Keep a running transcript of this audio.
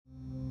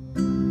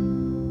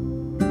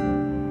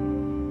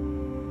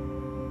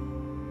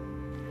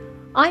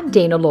I'm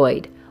Dana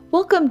Lloyd.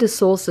 Welcome to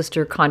Soul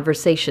Sister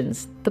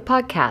Conversations, the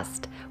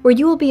podcast, where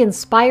you will be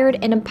inspired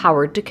and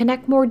empowered to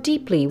connect more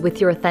deeply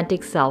with your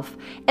authentic self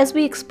as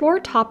we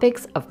explore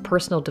topics of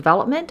personal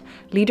development,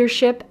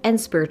 leadership, and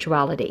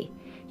spirituality.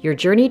 Your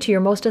journey to your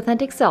most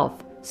authentic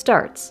self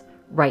starts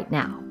right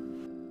now.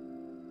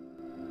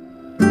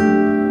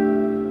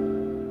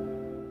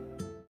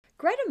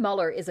 Greta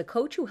Muller is a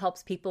coach who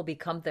helps people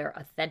become their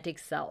authentic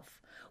self.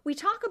 We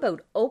talk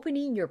about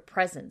opening your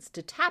presence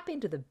to tap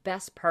into the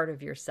best part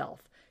of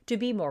yourself, to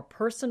be more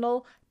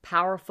personal,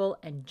 powerful,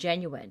 and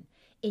genuine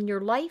in your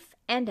life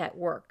and at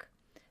work.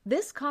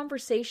 This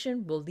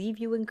conversation will leave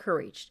you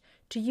encouraged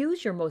to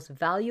use your most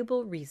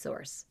valuable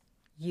resource,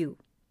 you.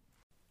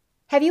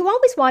 Have you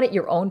always wanted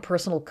your own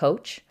personal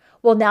coach?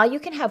 Well, now you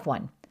can have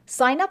one.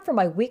 Sign up for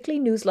my weekly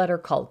newsletter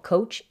called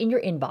Coach in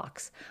Your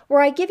Inbox,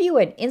 where I give you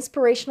an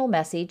inspirational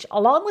message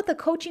along with a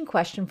coaching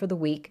question for the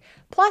week.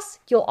 Plus,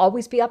 you'll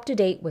always be up to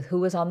date with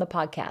who is on the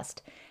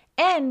podcast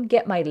and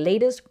get my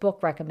latest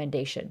book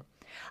recommendation.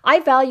 I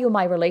value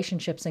my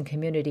relationships and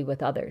community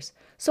with others.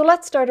 So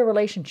let's start a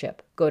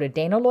relationship. Go to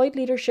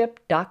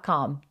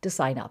danalloydleadership.com to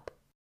sign up.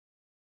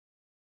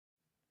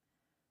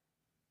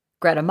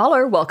 Greta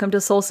Muller, welcome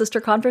to Soul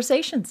Sister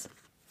Conversations.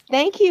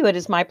 Thank you. It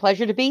is my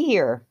pleasure to be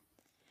here.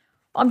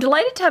 I'm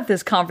delighted to have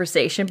this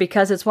conversation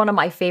because it's one of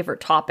my favorite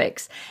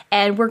topics.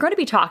 And we're going to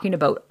be talking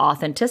about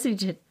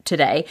authenticity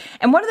today.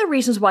 And one of the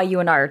reasons why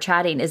you and I are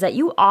chatting is that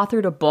you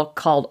authored a book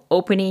called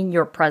Opening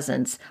Your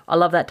Presence. I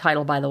love that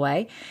title, by the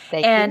way.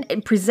 Thank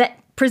you.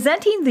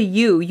 Presenting the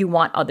you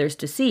want others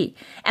to see.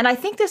 And I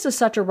think this is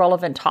such a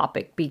relevant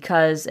topic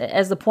because,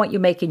 as the point you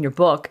make in your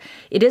book,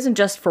 it isn't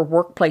just for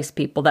workplace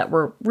people that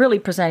we're really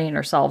presenting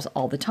ourselves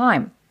all the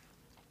time.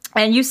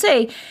 And you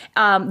say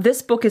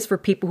this book is for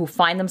people who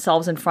find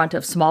themselves in front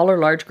of small or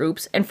large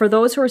groups, and for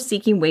those who are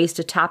seeking ways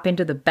to tap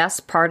into the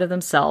best part of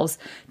themselves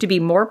to be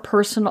more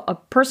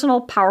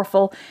personal,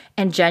 powerful,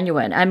 and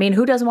genuine. I mean,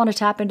 who doesn't want to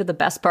tap into the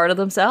best part of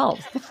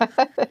themselves?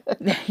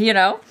 You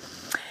know?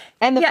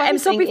 And the funny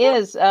thing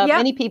is,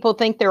 many people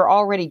think they're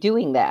already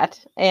doing that.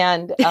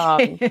 And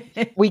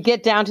we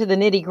get down to the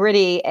nitty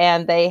gritty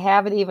and they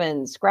haven't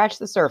even scratched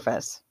the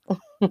surface.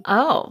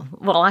 Oh,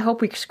 well, I hope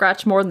we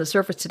scratch more than the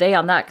surface today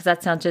on that because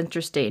that sounds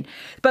interesting.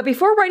 But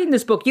before writing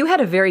this book, you had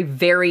a very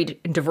varied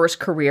and diverse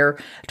career,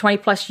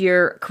 20-plus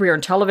year career in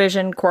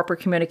television,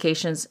 corporate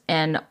communications,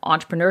 and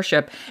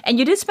entrepreneurship. And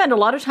you did spend a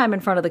lot of time in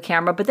front of the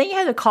camera, but then you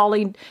had a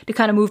calling to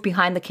kind of move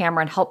behind the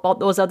camera and help out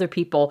those other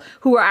people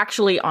who are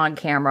actually on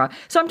camera.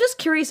 So I'm just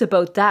curious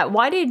about that.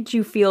 Why did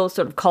you feel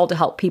sort of called to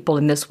help people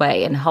in this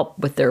way and help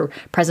with their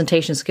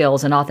presentation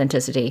skills and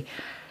authenticity?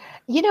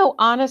 You know,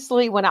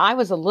 honestly, when I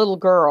was a little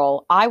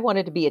girl, I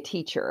wanted to be a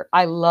teacher.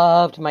 I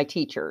loved my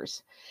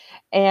teachers.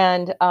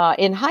 And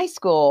in high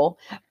school,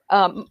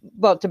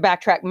 well, to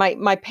backtrack,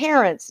 my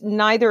parents,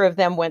 neither of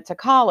them went to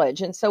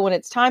college. And so when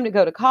it's time to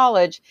go to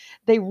college,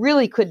 they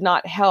really could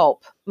not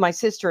help my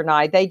sister and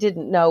I. They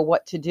didn't know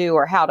what to do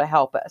or how to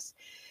help us.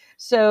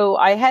 So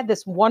I had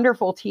this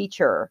wonderful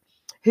teacher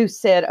who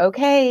said,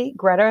 okay,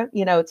 Greta,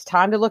 you know, it's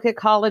time to look at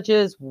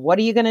colleges. What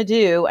are you going to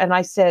do? And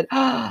I said,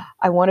 I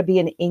want to be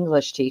an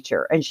English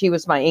teacher. And she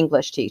was my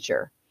English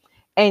teacher.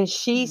 And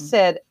she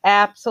said,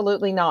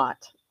 absolutely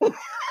not.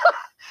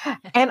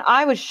 And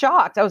I was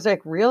shocked. I was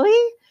like,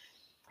 really?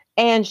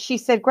 And she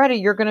said, Greta,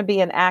 you're going to be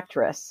an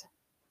actress.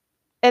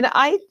 And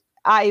I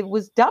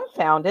was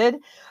dumbfounded,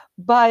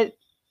 but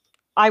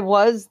I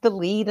was the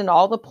lead in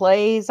all the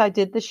plays. I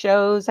did the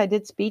shows. I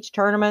did speech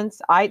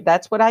tournaments.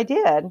 That's what I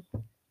did.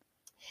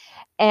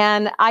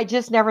 And I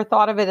just never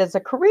thought of it as a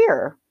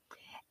career.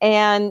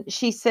 And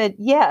she said,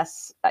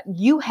 yes,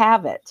 you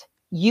have it.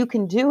 You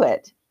can do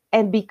it.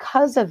 And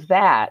because of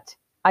that,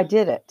 I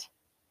did it.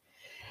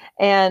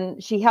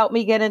 And she helped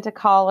me get into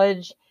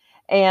college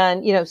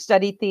and, you know,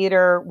 study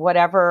theater,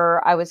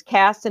 whatever. I was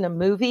cast in a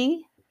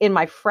movie in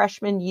my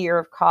freshman year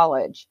of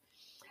college.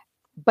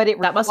 But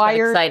that must have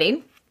been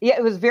exciting. Yeah,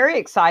 it was very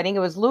exciting. It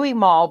was Louis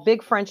Malle,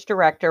 big French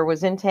director,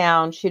 was in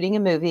town shooting a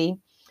movie.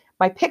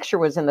 My picture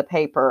was in the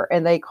paper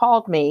and they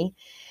called me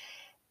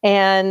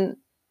and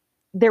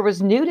there was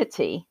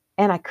nudity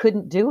and I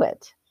couldn't do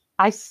it.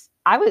 I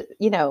was,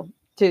 you know,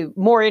 to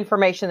more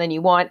information than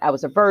you want. I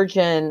was a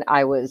virgin.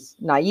 I was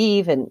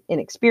naive and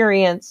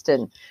inexperienced.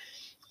 And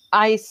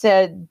I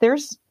said,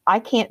 I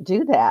can't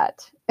do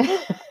that.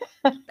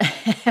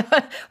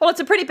 Well, it's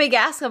a pretty big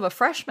ask of a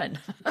freshman.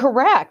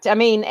 Correct. I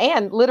mean,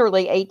 and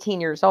literally 18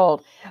 years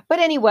old. But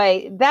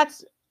anyway,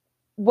 that's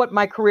what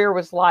my career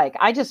was like.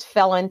 I just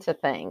fell into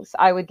things.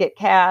 I would get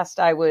cast.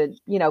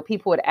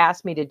 People would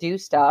ask me to do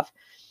stuff.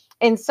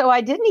 And so I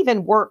didn't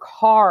even work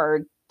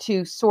hard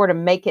to sort of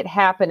make it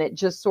happen. It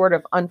just sort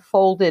of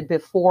unfolded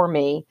before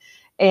me.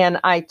 And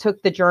I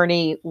took the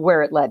journey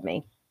where it led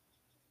me.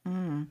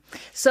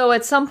 So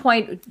at some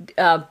point,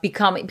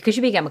 because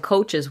you became a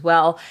coach as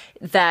well,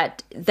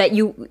 that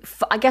you,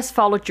 I guess,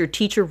 followed your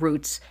teacher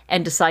roots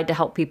and decided to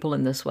help people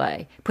in this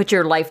way, put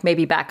your life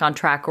maybe back on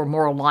track or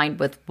more aligned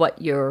with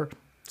what your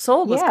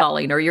soul was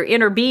calling or your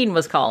inner being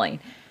was calling.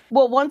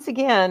 Well, once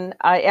again,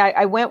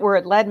 I went where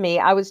it led me.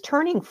 I was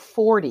turning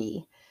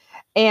 40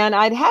 and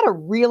I'd had a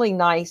really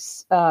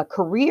nice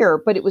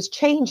career, but it was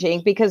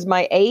changing because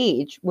my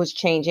age was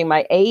changing,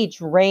 my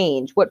age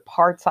range, what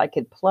parts I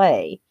could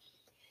play.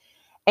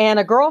 And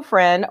a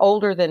girlfriend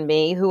older than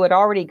me who had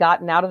already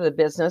gotten out of the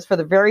business for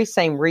the very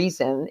same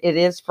reason. It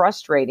is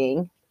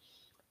frustrating.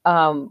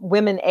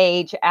 Women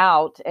age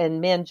out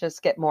and men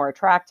just get more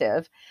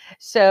attractive.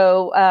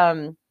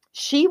 So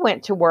she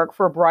went to work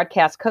for a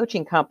broadcast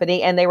coaching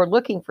company and they were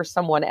looking for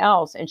someone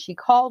else. And she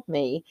called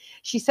me.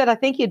 She said, I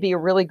think you'd be a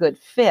really good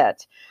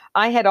fit.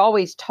 I had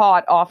always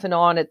taught off and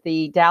on at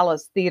the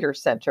Dallas Theater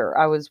Center.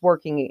 I was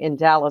working in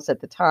Dallas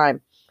at the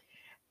time.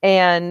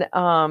 And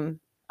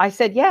I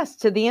said yes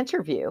to the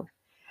interview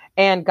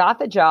and got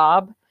the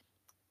job.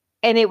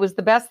 And it was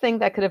the best thing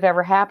that could have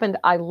ever happened.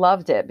 I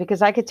loved it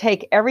because I could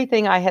take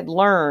everything I had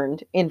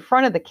learned in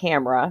front of the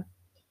camera,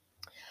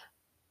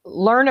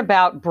 learn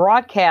about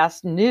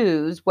broadcast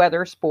news,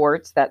 weather,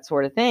 sports, that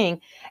sort of thing,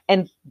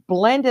 and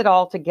blend it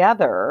all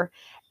together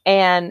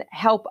and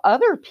help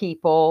other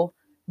people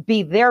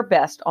be their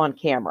best on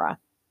camera.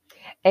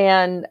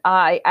 And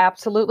I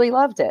absolutely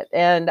loved it.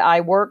 And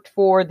I worked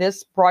for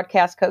this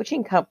broadcast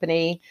coaching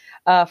company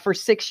for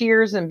 6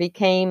 years and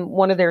became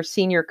one of their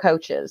senior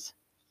coaches.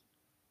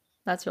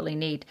 That's really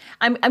neat.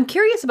 I'm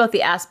curious about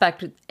the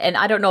aspect, and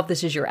I don't know if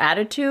this is your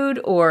attitude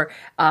or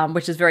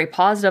which is very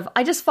positive.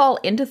 I just fall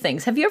into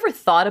things. Have you ever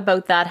thought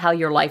about that? How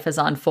your life has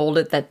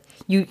unfolded? That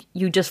you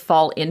just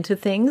fall into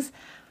things,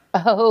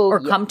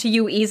 or come to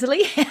you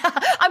easily?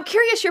 I'm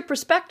curious your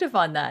perspective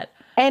on that.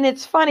 And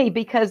it's funny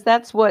because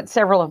that's what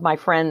several of my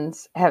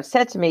friends have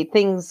said to me.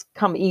 Things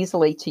come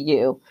easily to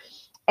you,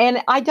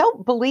 and I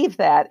don't believe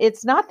that.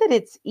 It's not that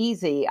it's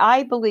easy.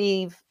 I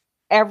believe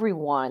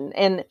everyone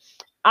and.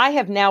 I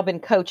have now been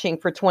coaching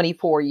for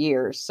 24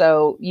 years.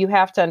 So you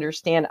have to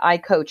understand, I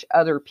coach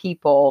other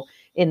people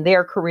in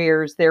their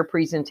careers, their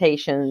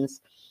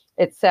presentations,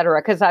 et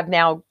cetera, because I've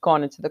now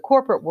gone into the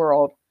corporate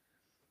world.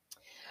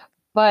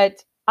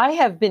 But I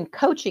have been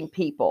coaching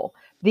people.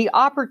 The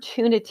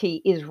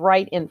opportunity is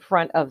right in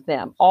front of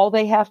them. All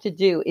they have to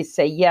do is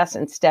say yes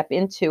and step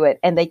into it,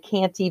 and they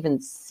can't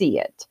even see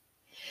it.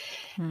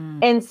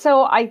 And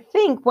so I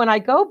think when I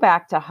go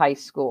back to high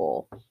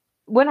school,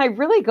 when I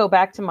really go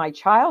back to my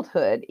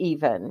childhood,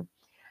 even,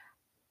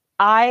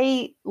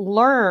 I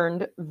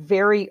learned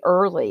very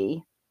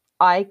early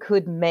I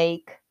could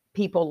make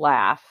people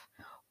laugh,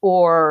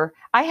 or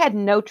I had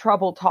no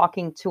trouble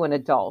talking to an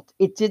adult.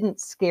 It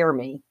didn't scare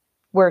me.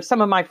 Where some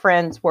of my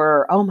friends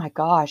were, oh my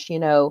gosh,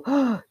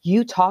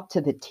 you talk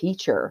to the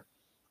teacher.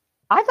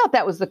 I thought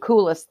that was the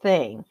coolest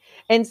thing.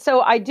 And so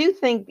I do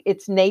think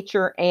it's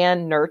nature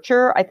and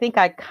nurture. I think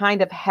I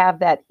kind of have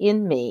that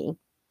in me.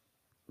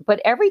 But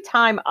every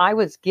time I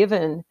was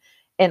given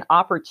an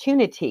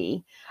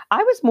opportunity,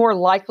 I was more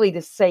likely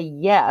to say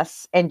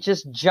yes and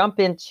just jump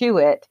into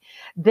it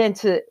than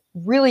to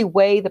really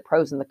weigh the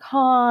pros and the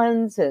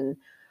cons and,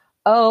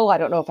 oh, I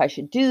don't know if I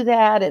should do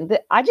that. And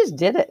I just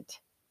did it.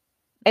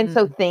 And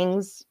so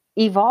things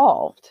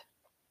evolved.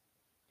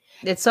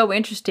 It's so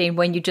interesting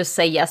when you just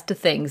say yes to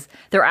things.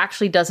 There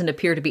actually doesn't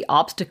appear to be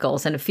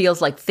obstacles and it feels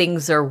like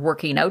things are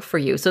working out for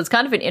you. So it's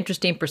kind of an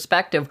interesting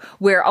perspective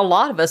where a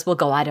lot of us will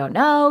go, I don't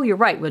know, you're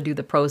right, we'll do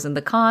the pros and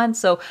the cons.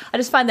 So I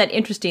just find that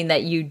interesting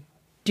that you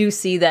do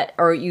see that,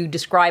 or you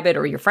describe it,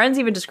 or your friends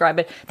even describe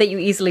it, that you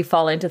easily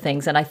fall into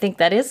things. And I think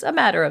that is a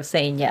matter of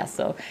saying yes.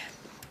 So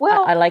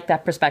I like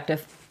that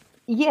perspective.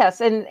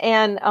 Yes. And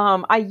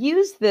I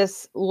use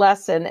this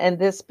lesson and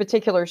this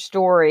particular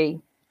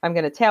story I'm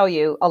going to tell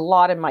you a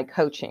lot in my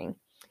coaching.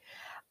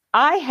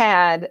 I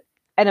had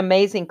an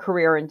amazing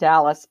career in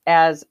Dallas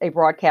as a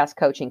broadcast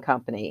coaching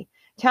company.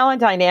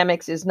 Talent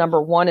Dynamics is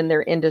number one in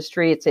their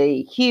industry. It's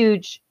a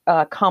huge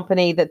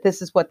company that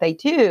this is what they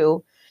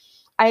do.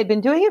 I had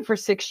been doing it for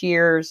 6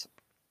 years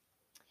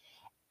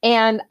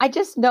and I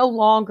just no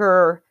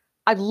longer,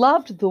 I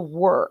loved the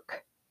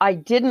work. I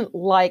didn't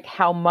like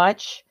how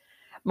much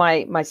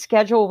my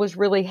schedule was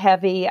really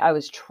heavy. I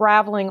was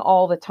traveling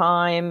all the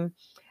time.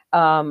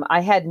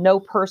 I had no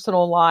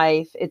personal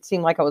life. It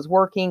seemed like I was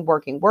working.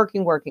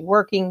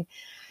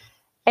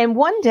 And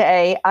one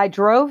day I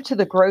drove to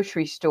the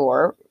grocery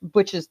store,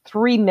 which is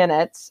 3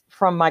 minutes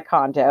from my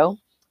condo.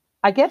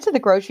 I get to the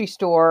grocery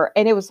store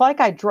and it was like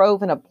I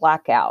drove in a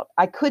blackout.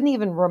 I couldn't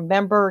even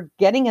remember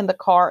getting in the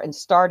car and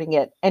starting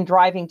it and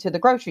driving to the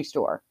grocery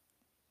store.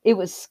 It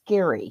was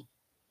scary.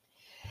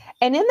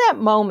 And in that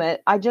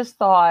moment, I just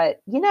thought,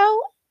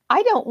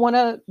 I don't want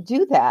to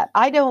do that.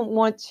 I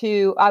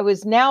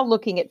was now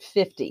looking at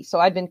 50. So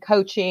I'd been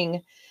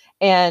coaching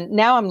and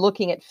now I'm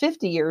looking at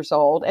 50 years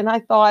old. And I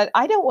thought,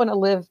 I don't want to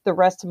live the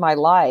rest of my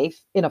life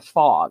in a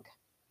fog.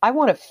 I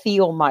want to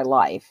feel my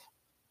life.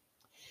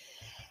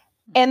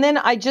 And then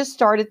I just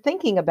started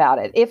thinking about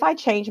it. If I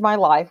changed my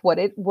life, what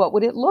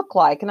would it look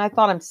like? And I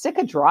thought, I'm sick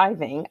of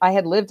driving. I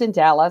had lived in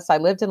Dallas. I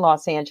lived in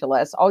Los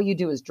Angeles. All you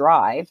do is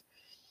drive.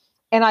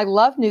 And I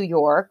love New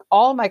York.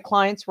 All of my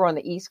clients were on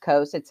the East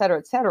Coast, et cetera,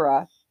 et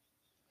cetera.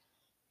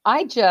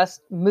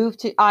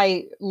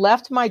 I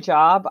left my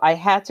job. I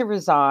had to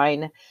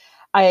resign.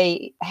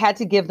 I had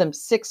to give them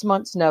 6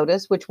 months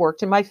notice, which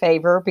worked in my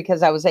favor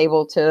because I was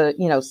able to,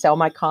 sell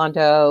my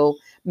condo,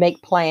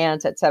 make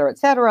plans, et cetera, et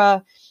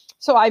cetera.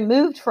 So I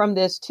moved from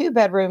this 2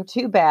 bedroom,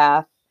 2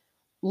 bath,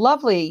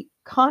 lovely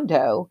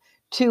condo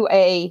to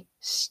a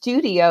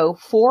studio,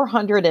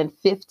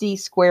 450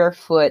 square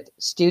foot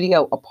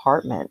studio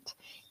apartment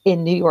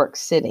in New York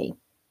City.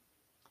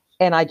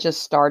 And I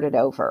just started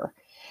over.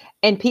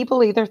 And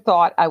people either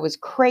thought I was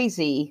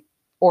crazy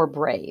or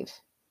brave.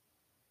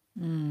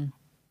 Mm.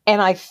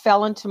 And I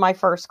fell into my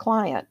first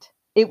client.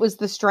 It was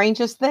the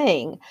strangest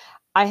thing.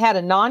 I had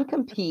a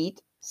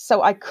non-compete,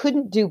 so I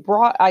couldn't do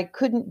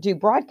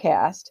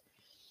broadcast,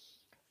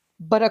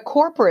 but a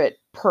corporate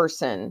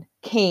person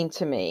came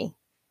to me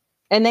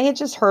and they had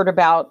just heard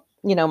about,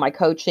 my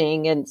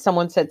coaching, and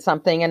someone said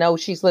something, and oh,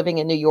 she's living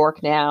in New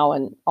York now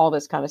and all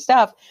this kind of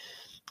stuff.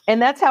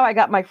 And that's how I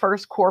got my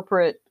first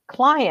corporate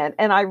client.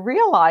 And I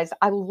realized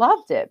I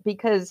loved it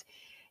because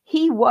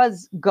he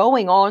was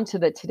going on to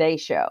the Today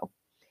Show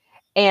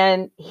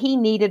and he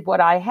needed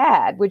what I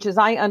had, which is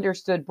I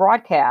understood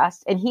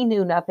broadcast and he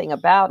knew nothing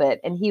about it.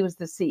 And he was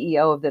the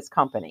CEO of this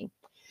company.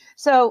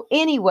 So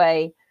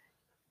anyway,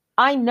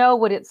 I know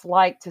what it's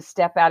like to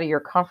step out of your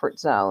comfort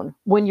zone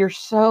when you're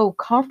so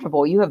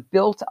comfortable. You have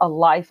built a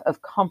life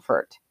of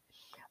comfort,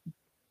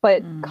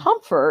 but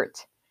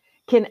comfort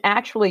can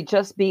actually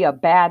just be a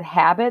bad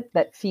habit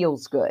that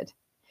feels good.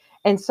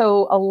 And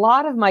so a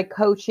lot of my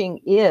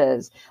coaching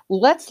is,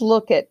 let's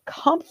look at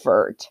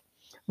comfort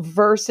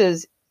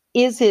versus,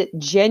 is it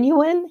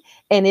genuine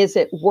and is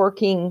it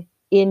working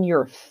in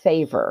your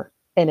favor?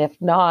 And if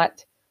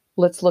not,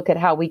 let's look at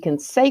how we can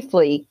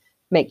safely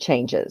make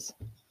changes.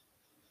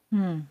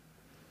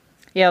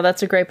 Yeah,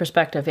 that's a great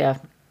perspective. Yeah.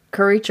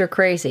 Courage or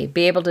crazy.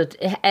 Be able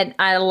to, and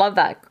I love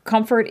that.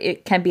 Comfort,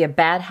 it can be a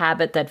bad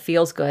habit that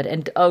feels good.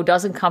 And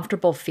doesn't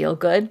comfortable feel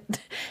good?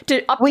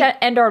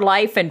 To end our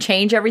life and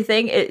change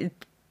everything,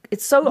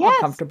 it's so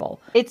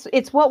uncomfortable.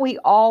 It's what we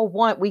all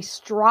want. We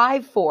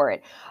strive for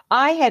it.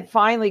 I had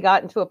finally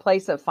gotten to a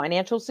place of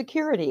financial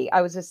security.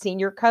 I was a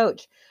senior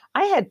coach.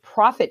 I had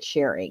profit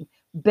sharing,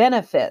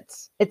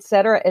 benefits, et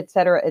cetera, et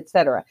cetera, et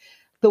cetera.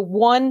 The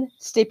one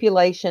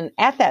stipulation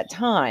at that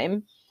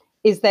time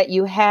is that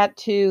you had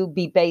to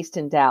be based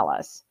in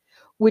Dallas,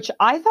 which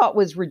I thought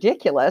was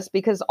ridiculous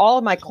because all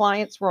of my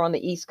clients were on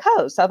the East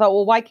Coast. I thought,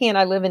 well, why can't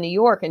I live in New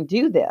York and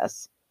do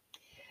this?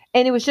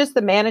 And it was just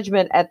the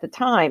management at the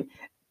time.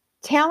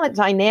 Talent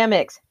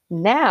Dynamics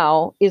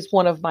now is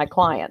one of my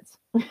clients.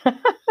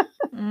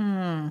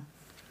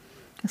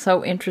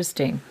 So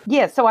interesting.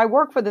 Yeah, so I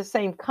work for the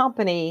same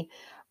company,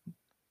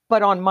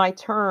 but on my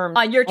terms.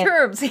 On your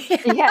terms.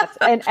 Yes,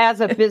 and as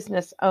a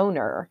business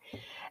owner.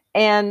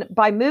 And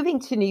by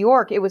moving to New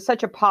York, it was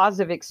such a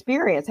positive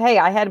experience. Hey,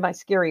 I had my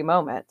scary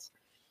moments,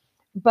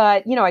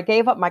 but I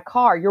gave up my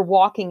car. You're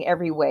walking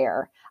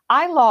everywhere.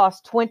 I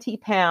lost 20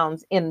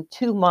 pounds in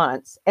 2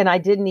 months and I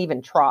didn't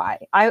even try.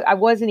 I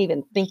wasn't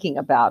even thinking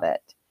about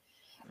it.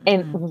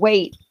 And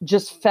weight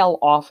just fell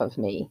off of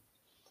me.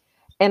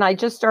 And I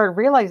just started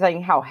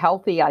realizing how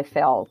healthy I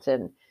felt.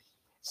 And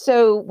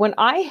so when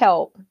I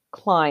help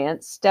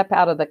clients step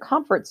out of the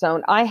comfort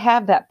zone, I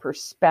have that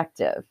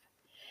perspective.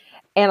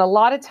 And a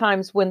lot of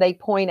times when they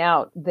point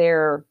out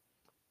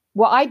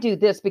I do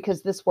this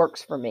because this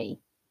works for me.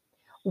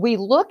 We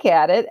look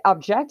at it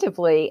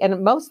objectively,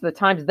 and most of the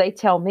times they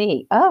tell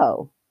me,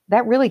 oh,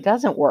 that really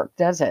doesn't work,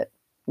 does it?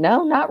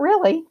 No, not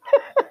really.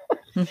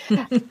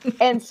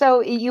 And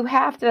so you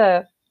have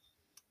to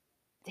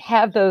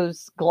have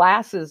those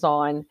glasses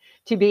on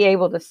to be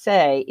able to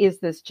say,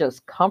 is this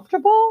just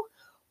comfortable?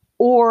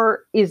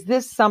 Or is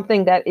this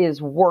something that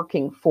is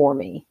working for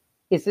me?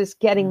 Is this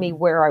getting me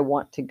where I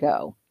want to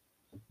go?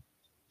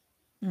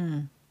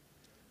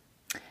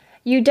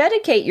 You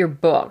dedicate your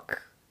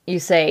book, you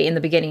say in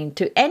the beginning,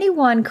 to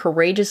anyone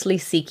courageously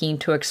seeking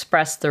to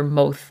express their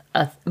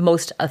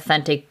most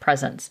authentic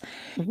presence.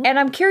 And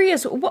I'm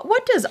curious,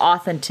 what does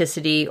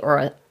authenticity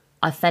or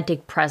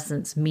authentic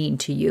presence mean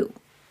to you?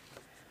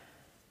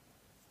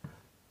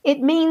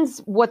 It means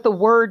what the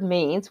word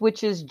means,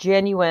 which is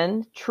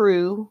genuine,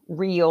 true,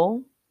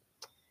 real.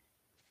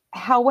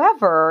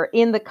 However,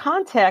 in the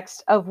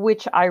context of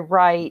which I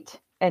write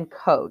and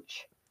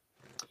coach,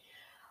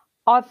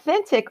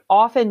 authentic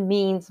often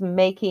means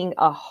making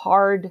a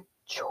hard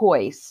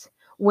choice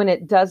when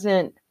it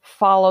doesn't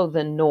follow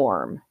the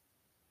norm.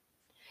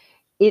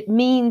 It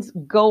means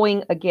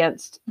going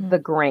against the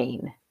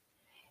grain.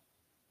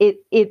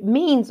 It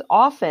means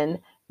often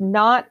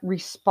not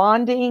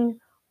responding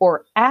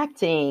or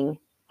acting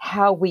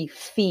how we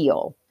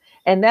feel.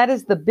 And that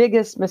is the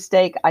biggest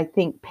mistake I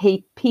think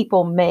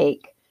people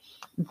make.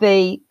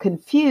 They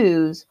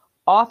confuse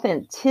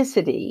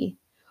authenticity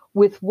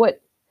with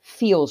what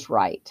feels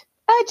right.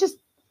 I just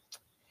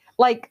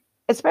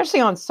especially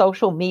on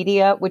social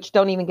media, which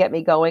don't even get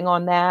me going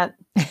on that.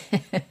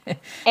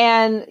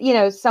 And,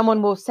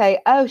 someone will say,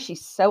 oh,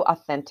 she's so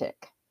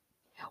authentic.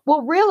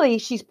 Well, really,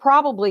 she's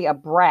probably a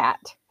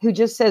brat who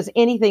just says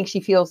anything she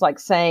feels like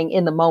saying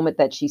in the moment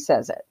that she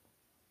says it.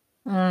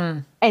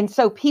 Mm. And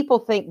so people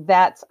think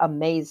that's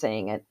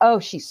amazing. And oh,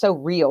 she's so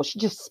real. She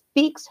just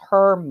speaks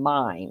her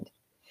mind.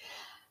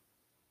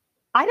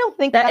 I don't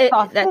think that's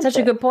That's such a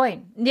authentic. good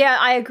point. Yeah,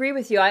 I agree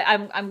with you.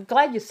 I'm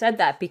glad you said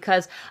that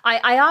because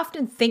I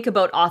often think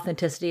about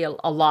authenticity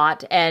a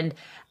lot, and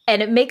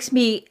it makes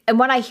me, and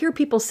when I hear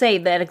people say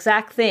that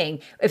exact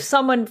thing, if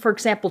someone, for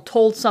example,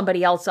 told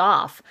somebody else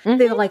off,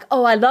 they're Hmm. like,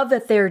 "Oh, I love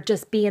that they're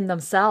just being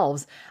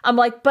themselves." I'm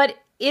like, but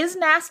is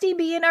nasty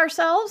being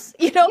ourselves?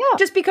 Yeah.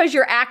 Just because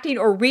you're acting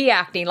or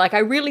reacting. Like I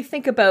really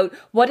think about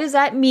what does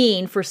that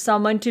mean for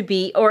someone to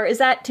be, or is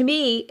that to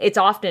me, it's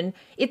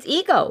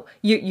ego.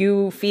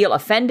 You feel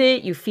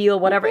offended, you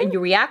feel whatever, and Mhm. you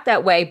react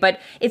that way. But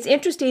it's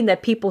interesting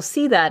that people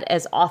see that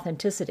as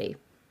authenticity.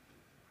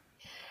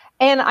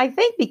 And I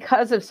think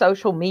because of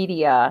social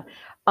media,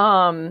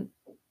 um,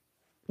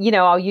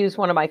 I'll use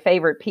one of my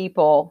favorite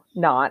people,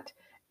 not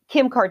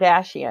Kim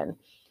Kardashian.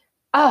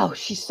 Oh,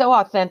 she's so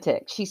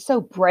authentic. She's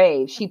so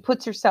brave. She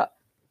puts herself,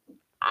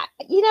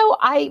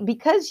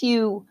 because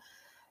you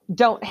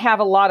don't have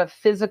a lot of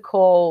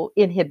physical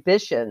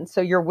inhibition,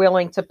 so you're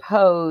willing to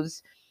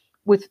pose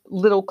with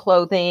little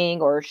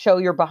clothing or show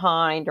your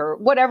behind or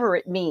whatever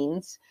it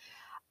means.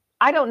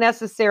 I don't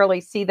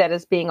necessarily see that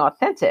as being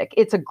authentic.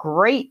 It's a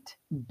great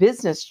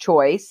business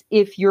choice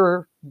if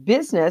your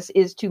business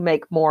is to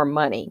make more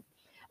money.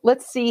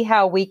 Let's see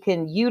how we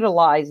can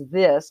utilize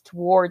this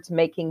towards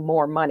making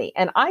more money.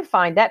 And I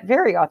find that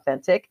very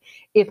authentic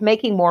if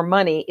making more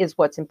money is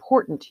what's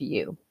important to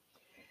you.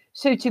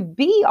 So to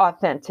be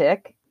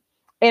authentic,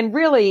 and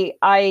really,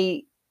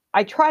 I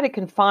try to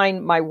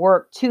confine my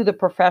work to the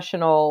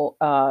professional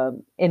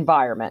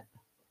environment.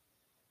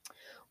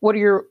 What are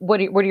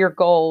your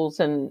goals,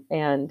 and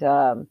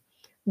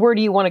where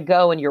do you want to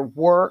go in your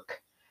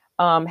work?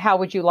 How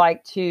would you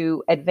like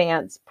to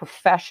advance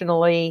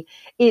professionally?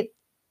 It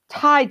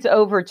tides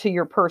over to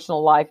your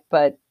personal life,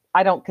 but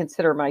I don't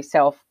consider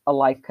myself a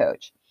life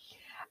coach.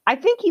 I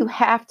think you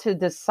have to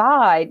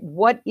decide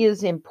what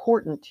is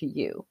important to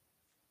you.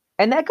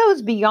 And that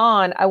goes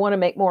beyond, I want to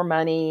make more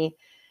money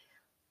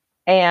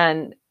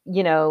and,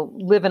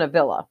 live in a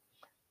villa.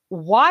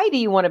 Why do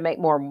you want to make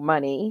more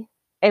money?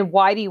 And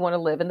why do you want to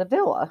live in the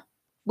villa?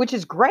 Which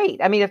is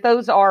great. I mean, if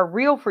those are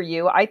real for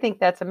you, I think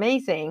that's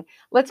amazing.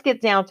 Let's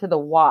get down to the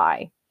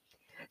why.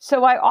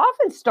 So I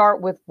often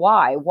start with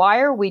why.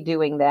 Why are we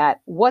doing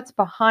that? What's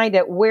behind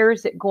it? Where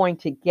is it going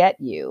to get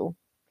you?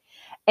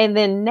 And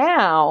then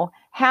now,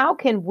 how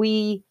can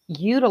we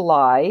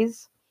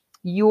utilize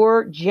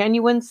your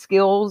genuine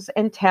skills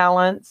and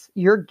talents,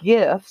 your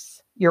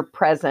gifts, your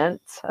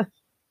presence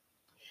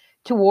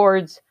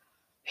towards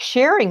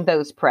sharing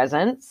those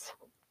presents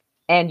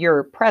and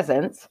your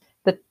presence,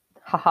 the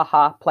ha ha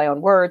ha play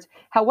on words.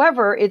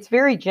 However, it's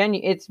very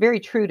genuine, it's very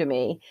true to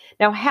me.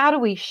 Now, how do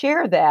we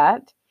share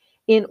that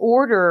in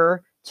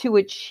order to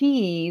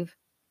achieve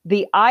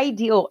the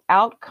ideal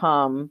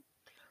outcome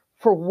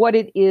for what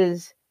it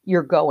is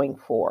you're going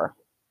for?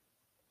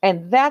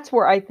 And that's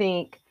where I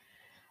think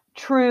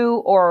true,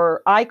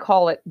 or I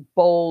call it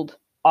bold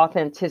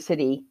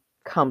authenticity,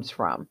 comes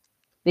from.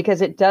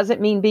 Because it doesn't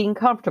mean being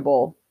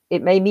comfortable.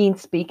 It may mean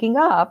speaking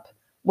up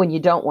when you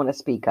don't want to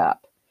speak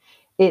up.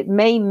 It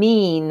may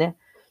mean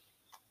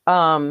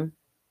um,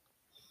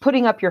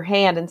 putting up your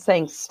hand and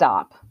saying,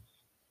 stop.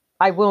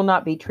 I will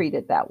not be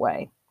treated that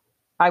way.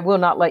 I will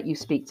not let you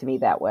speak to me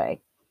that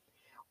way.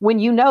 When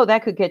you know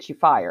that could get you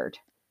fired.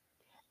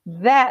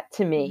 That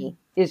to me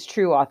is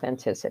true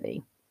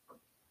authenticity,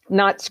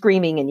 not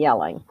screaming and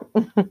yelling.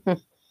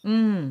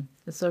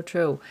 It's so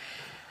true.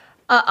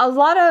 A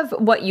lot of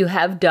what you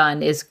have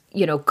done is,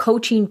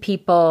 coaching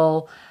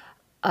people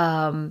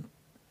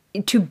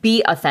to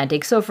be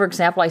authentic. So, for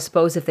example, I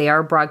suppose if they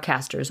are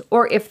broadcasters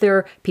or if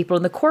they're people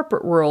in the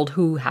corporate world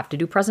who have to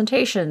do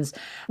presentations,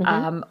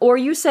 Mm-hmm. or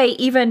you say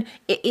even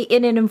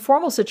in an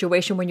informal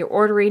situation when you're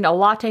ordering a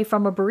latte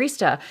from a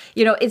barista,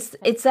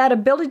 it's that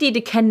ability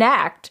to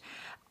connect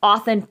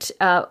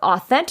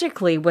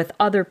authentically with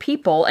other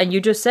people. And you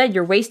just said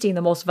you're wasting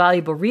the most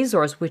valuable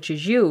resource, which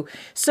is you.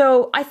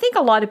 So I think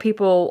a lot of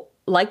people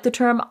like the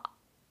term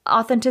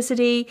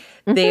authenticity.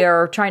 Mm-hmm.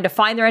 They're trying to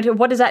find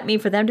what does that mean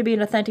for them to be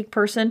an authentic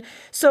person?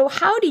 So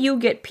how do you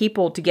get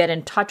people to get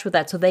in touch with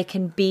that so they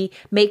can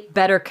make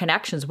better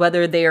connections,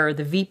 whether they're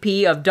the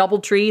VP of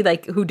DoubleTree,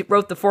 like who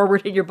wrote the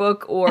foreword in your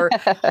book, or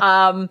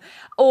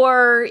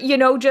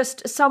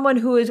just someone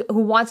who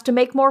wants to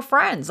make more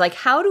friends? Like,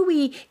 how do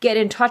we get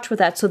in touch with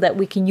that so that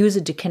we can use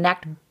it to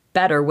connect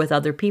better with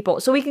other people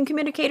so we can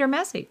communicate our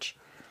message?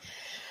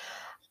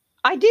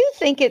 I do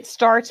think it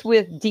starts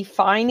with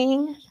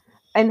defining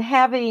and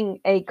having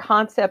a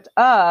concept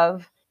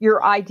of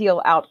your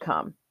ideal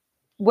outcome,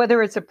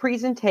 whether it's a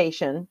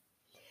presentation.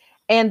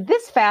 And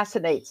this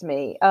fascinates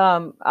me.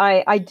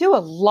 I do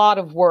a lot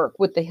of work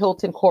with the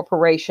Hilton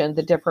Corporation,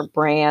 the different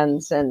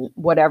brands and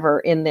whatever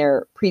in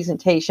their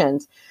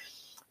presentations.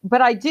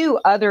 But I do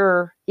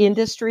other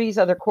industries,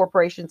 other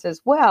corporations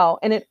as well.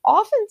 And it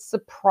often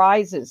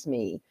surprises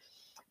me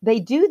they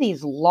do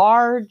these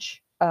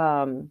large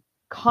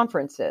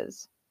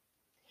conferences.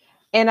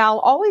 And I'll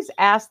always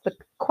ask the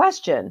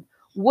question,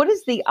 what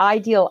is the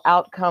ideal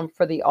outcome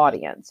for the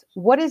audience?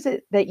 What is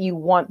it that you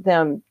want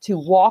them to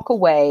walk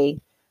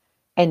away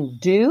and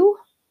do?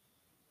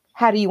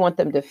 How do you want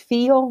them to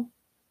feel?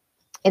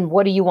 And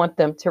what do you want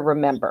them to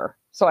remember?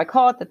 So I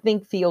call it the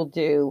think, feel,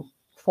 do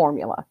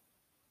formula.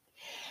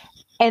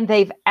 And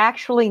they've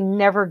actually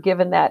never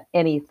given that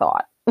any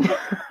thought.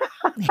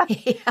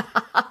 Yeah.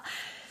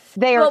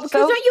 They are Well,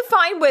 because don't you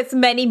find with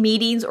many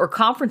meetings or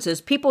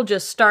conferences, people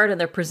just start and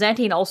they're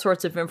presenting all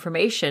sorts of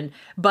information,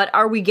 but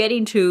are we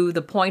getting to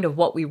the point of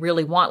what we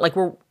really want? Like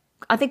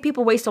I think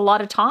people waste a lot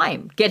of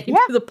time getting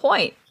to the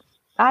point.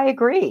 I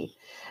agree.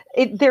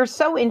 They're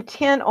so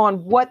intent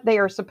on what they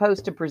are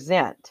supposed to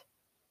present.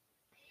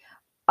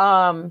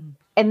 And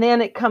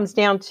then it comes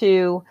down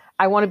to,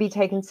 I want to be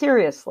taken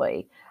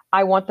seriously.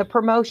 I want the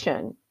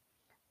promotion.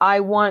 I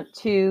want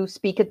to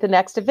speak at the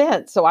next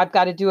event. So I've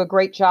got to do a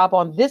great job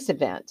on this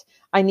event.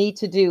 I need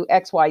to do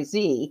X, Y,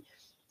 Z.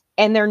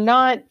 And they're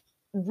not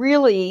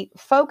really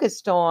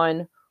focused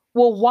on,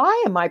 well,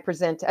 why am I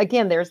presenting?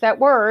 Again, there's that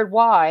word,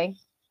 why.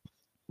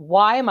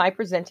 Why am I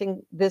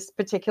presenting this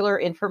particular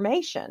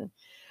information?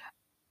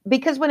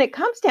 Because when it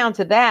comes down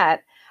to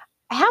that,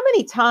 how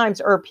many times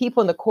are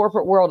people in the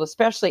corporate world,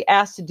 especially,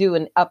 asked to do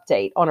an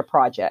update on a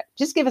project?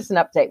 Just give us an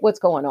update. What's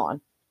going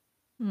on?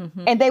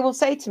 Mm-hmm. And they will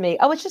say to me,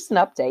 oh, it's just an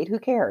update. Who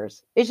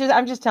cares?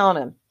 I'm just telling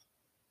them.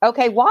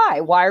 Okay, why?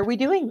 Why are we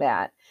doing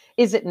that?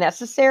 Is it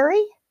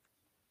necessary?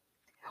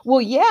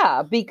 Well,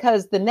 yeah,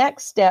 because the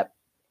next step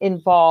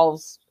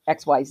involves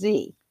X, Y,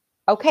 Z.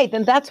 Okay,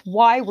 then that's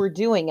why we're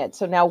doing it.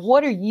 So now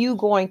what are you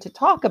going to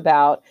talk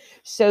about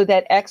so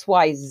that X,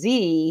 Y,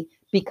 Z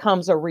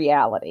becomes a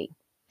reality?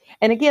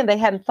 And again, they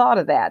hadn't thought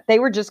of that. They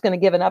were just going to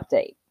give an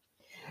update.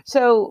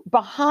 So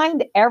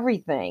behind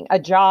everything, a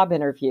job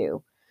interview,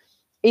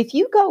 if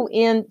you go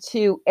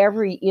into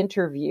every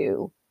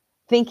interview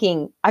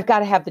thinking, I've got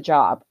to have the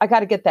job, I got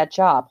to get that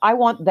job, I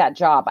want that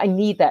job, I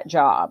need that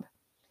job,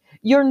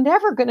 you're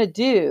never going to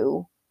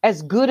do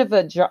as good of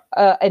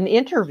an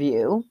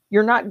interview.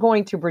 You're not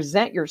going to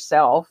present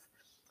yourself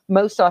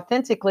most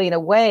authentically in a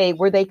way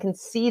where they can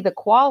see the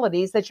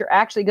qualities that you're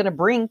actually going to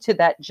bring to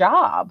that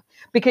job,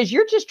 because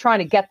you're just trying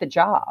to get the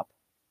job.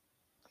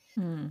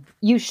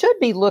 You should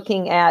be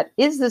looking at,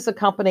 is this a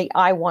company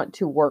I want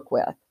to work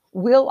with?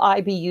 Will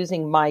I be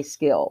using my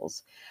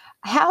skills?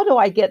 How do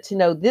I get to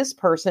know this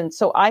person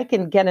so I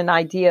can get an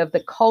idea of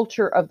the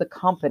culture of the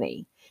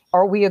company?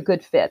 Are we a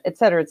good fit, et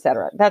cetera, et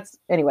cetera? That's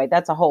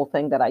a whole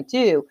thing that I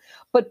do.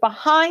 But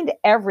behind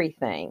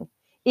everything,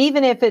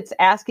 even if it's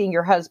asking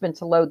your husband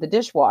to load the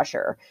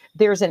dishwasher,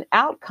 there's an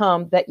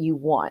outcome that you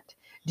want.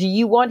 Do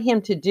you want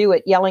him to do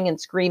it yelling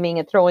and screaming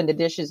and throwing the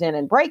dishes in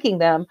and breaking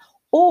them?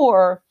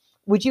 Or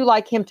would you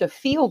like him to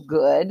feel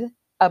good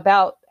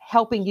about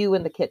helping you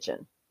in the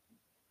kitchen?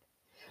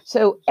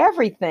 So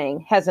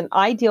everything has an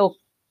ideal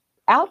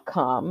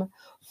outcome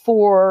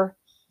for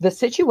the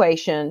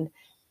situation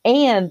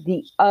and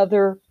the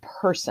other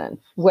person,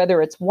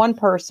 whether it's one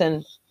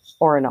person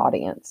or an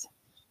audience.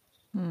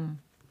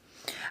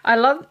 I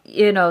love,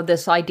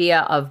 this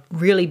idea of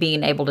really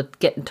being able to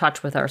get in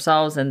touch with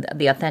ourselves and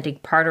the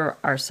authentic part of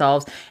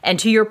ourselves. And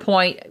to your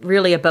point,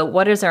 really about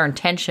what is our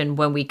intention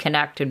when we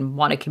connect and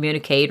want to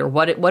communicate, or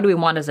what do we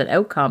want as an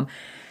outcome?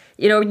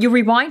 You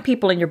remind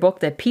people in your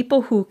book that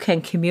people who can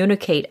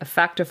communicate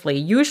effectively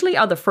usually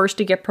are the first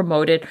to get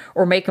promoted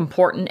or make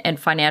important and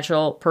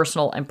financial,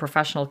 personal, and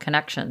professional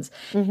connections.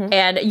 Mm-hmm.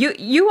 And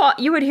you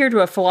adhere to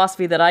a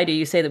philosophy that I do.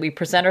 You say that we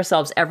present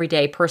ourselves every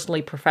day,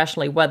 personally,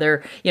 professionally,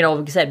 whether, like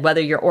you said, whether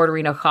you're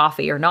ordering a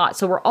coffee or not.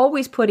 So we're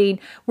always putting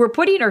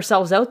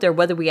ourselves out there,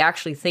 whether we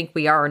actually think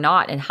we are or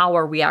not, and how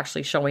are we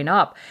actually showing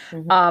up.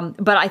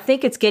 Mm-hmm. But I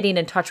think it's getting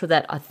in touch with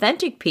that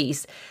authentic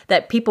piece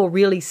that people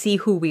really see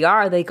who we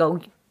are. They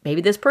go, maybe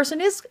this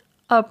person is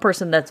a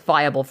person that's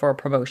viable for a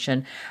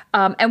promotion.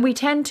 And we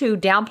tend to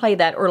downplay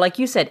that, or like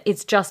you said,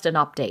 it's just an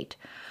update.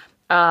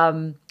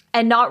 And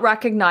not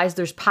recognize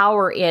there's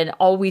power in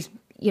always,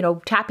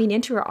 tapping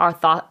into our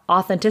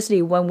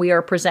authenticity when we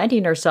are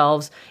presenting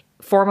ourselves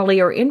formally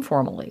or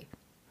informally.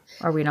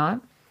 Are we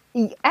not?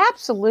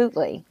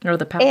 Absolutely. Or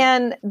the power.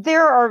 And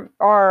there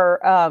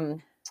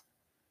are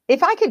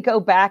if I could go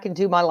back and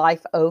do my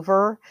life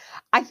over,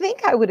 I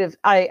think I would have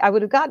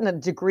gotten a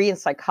degree in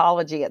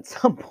psychology at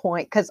some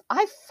point, because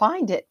I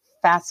find it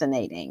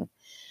fascinating.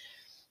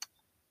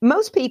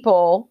 Most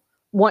people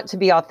want to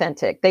be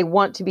authentic. They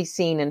want to be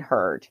seen and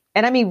heard.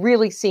 And I mean,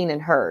 really seen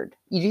and heard.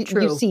 You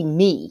see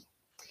me.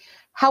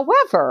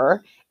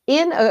 However,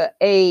 in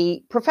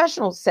a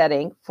professional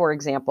setting, for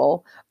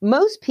example,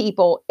 most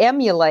people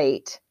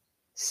emulate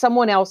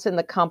someone else in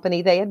the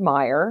company they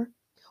admire,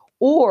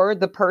 or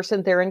the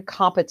person they're in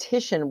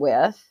competition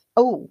with.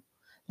 Oh,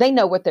 they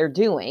know what they're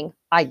doing.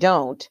 I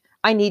don't.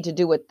 I need to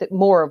do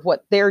more of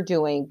what they're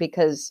doing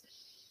because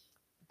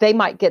they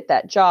might get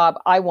that job.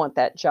 I want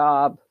that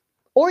job.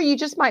 Or you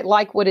just might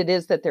like what it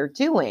is that they're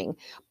doing,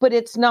 but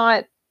it's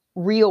not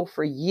real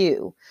for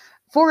you.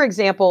 For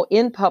example,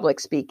 in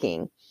public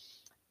speaking,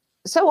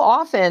 so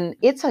often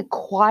it's a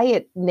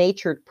quiet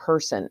natured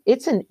person.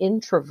 It's an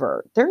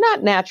introvert. They're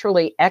not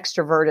naturally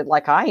extroverted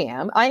like I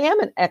am. I am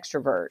an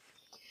extrovert,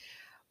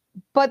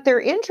 but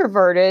they're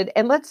introverted.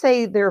 And let's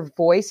say their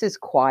voice is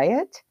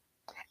quiet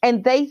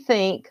and they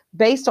think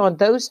based on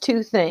those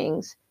two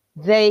things,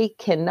 they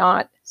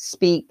cannot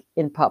speak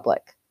in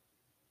public.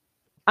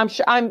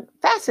 I'm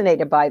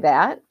fascinated by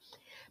that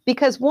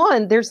because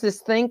one, there's this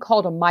thing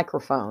called a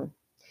microphone.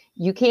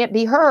 You can't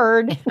be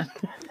heard.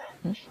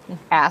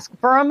 Ask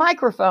for a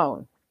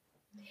microphone.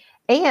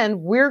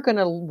 And we're going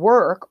to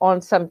work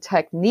on some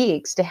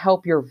techniques to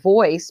help your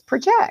voice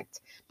project.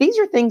 These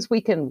are things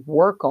we can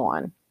work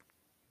on.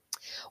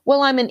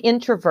 Well, I'm an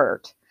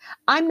introvert.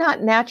 I'm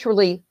not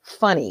naturally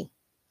funny.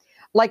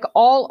 Like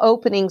all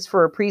openings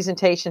for a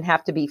presentation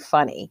have to be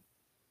funny.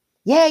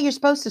 Yeah, you're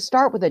supposed to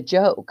start with a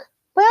joke.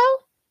 Well,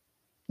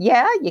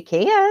 yeah, you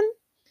can.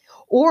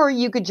 Or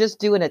you could just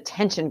do an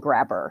attention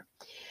grabber.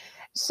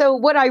 So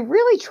what I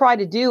really try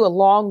to do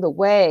along the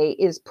way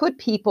is put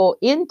people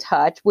in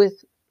touch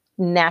with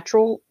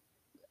natural,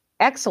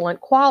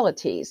 excellent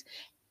qualities.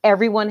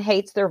 Everyone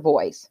hates their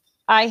voice.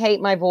 I hate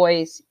my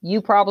voice.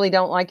 You probably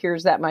don't like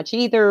yours that much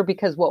either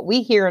because what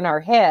we hear in our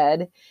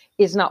head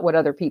is not what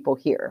other people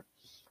hear,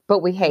 but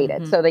we hate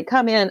it. So they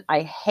come in,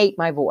 I hate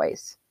my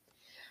voice.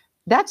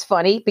 That's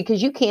funny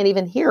because you can't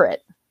even hear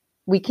it.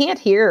 We can't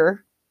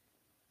hear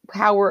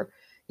how we're,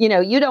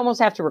 you'd almost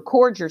have to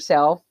record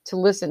yourself to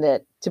listen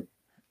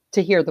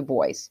to hear the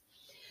voice.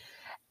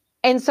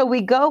 And so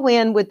we go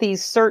in with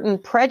these certain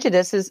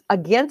prejudices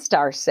against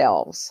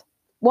ourselves.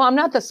 Well, I'm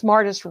not the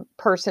smartest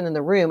person in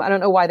the room. I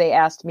don't know why they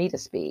asked me to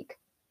speak.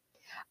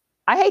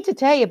 I hate to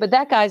tell you, but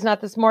that guy's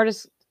not the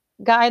smartest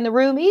guy in the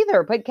room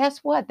either. But guess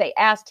what? They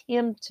asked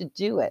him to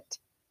do it.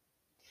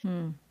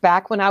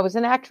 Back when I was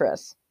an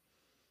actress.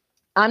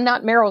 I'm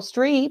not Meryl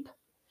Streep,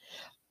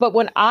 but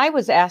when I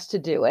was asked to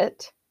do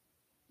it,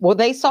 well,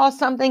 they saw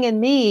something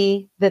in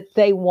me that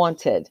they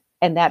wanted,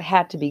 and that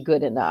had to be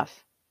good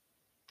enough.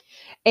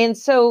 And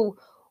so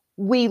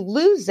we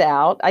lose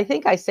out. I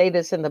think I say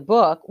this in the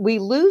book. We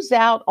lose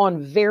out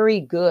on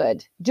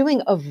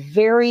doing a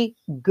very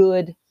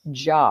good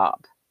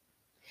job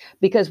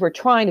because we're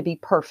trying to be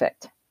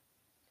perfect.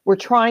 We're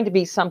trying to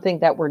be something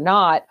that we're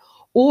not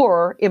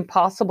or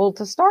impossible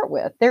to start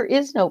with. There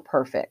is no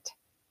perfect.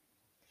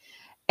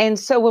 And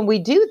so when we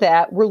do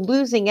that, we're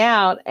losing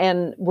out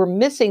and we're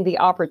missing the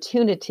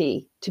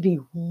opportunity to be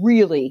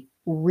really,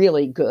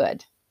 really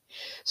good.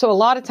 So a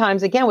lot of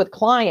times, again, with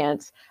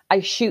clients,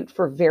 I shoot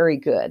for very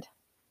good.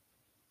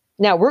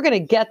 Now we're going to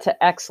get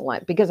to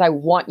excellent because I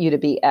want you to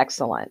be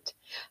excellent.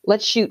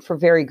 Let's shoot for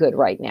very good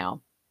right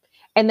now.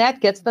 And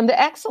that gets them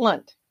to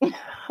excellent.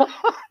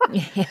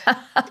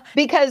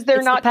 Because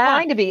they're not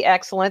trying to be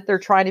excellent. They're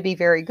trying to be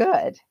very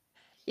good.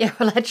 Yeah,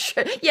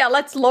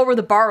 let's lower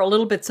the bar a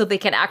little bit so they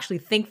can actually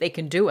think they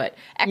can do it.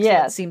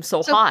 Excellence seems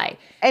so high.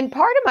 And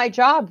part of my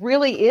job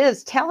really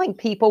is telling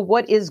people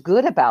what is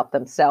good about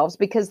themselves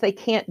because they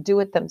can't do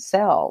it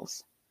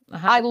themselves.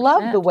 100%. I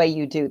love the way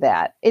you do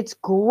that. It's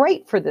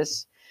great for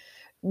this,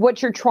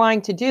 what you're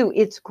trying to do.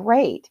 It's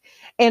great.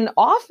 And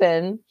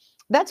often,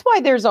 that's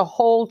why there's a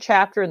whole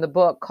chapter in the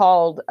book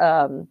called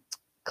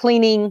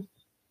cleaning,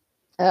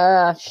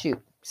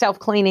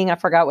 self-cleaning. I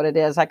forgot what it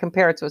is. I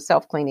compare it to a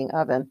self-cleaning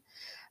oven.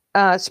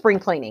 Spring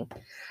cleaning.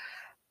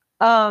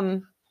 We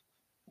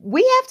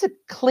have to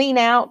clean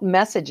out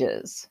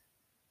messages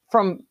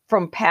from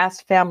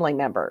past family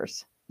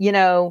members.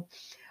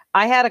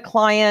 I had a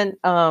client,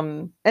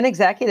 an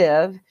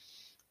executive,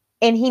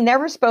 and he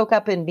never spoke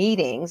up in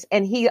meetings,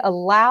 and he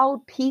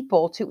allowed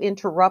people to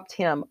interrupt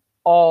him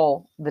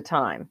all the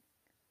time.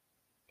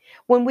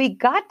 When we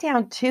got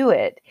down to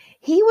it,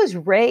 he was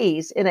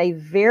raised in a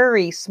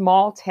very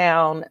small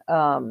town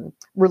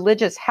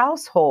religious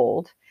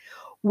household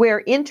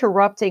where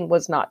interrupting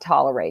was not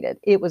tolerated.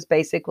 It was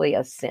basically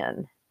a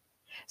sin.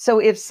 So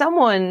if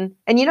someone,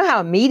 and you know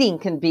how a meeting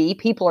can be,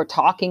 people are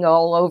talking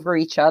all over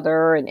each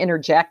other and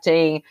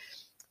interjecting.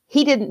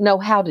 He didn't know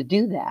how to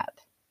do that.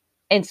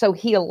 And so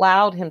he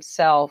allowed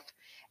himself,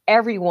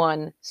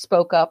 everyone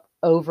spoke up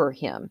over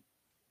him.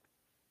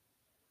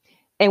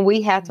 And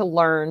we had to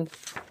learn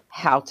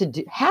how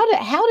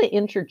to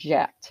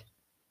interject.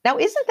 Now,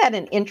 isn't that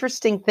an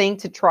interesting thing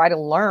to try to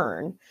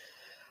learn?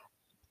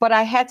 But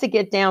I had to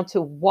get down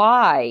to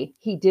why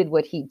he did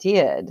what he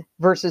did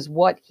versus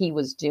what he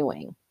was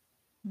doing.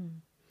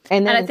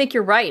 And I think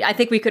you're right. I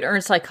think we could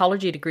earn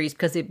psychology degrees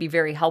because it'd be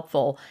very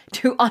helpful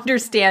to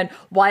understand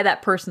why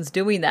that person's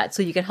doing that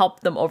so you can help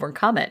them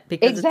overcome it.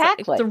 Because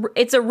exactly.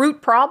 It's a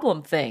root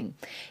problem thing.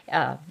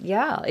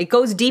 It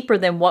goes deeper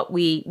than what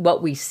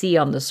we see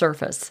on the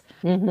surface.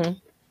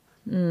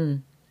 Mm-hmm.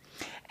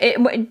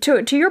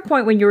 To your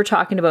point, when you were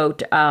talking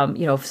about,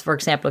 for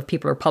example, if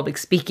people are public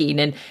speaking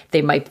and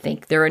they might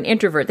think they're an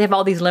introvert, they have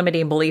all these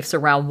limiting beliefs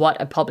around what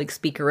a public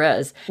speaker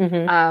is.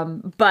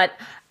 Mm-hmm. But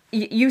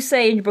you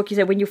say in your book, you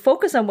say, when you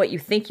focus on what you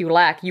think you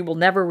lack, you will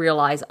never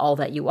realize all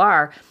that you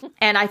are.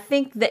 And I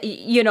think that,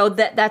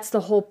 that's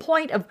the whole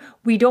point of,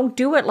 we don't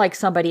do it like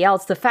somebody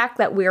else. The fact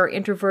that we are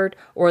introvert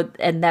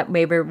and that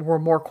maybe we're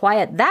more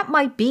quiet, that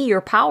might be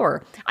your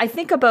power. I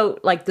think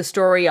about like the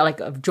story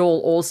of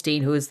Joel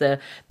Osteen, who is the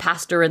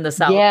pastor in the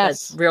South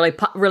Yes. that's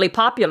really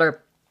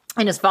popular.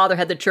 And his father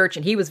had the church,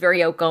 and he was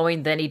very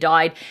outgoing. Then he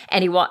died,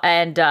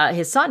 and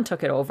his son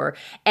took it over.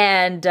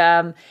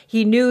 And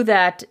he knew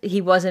that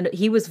he was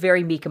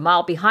very meek and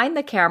mild behind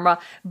the camera.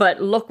 But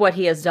look what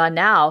he has done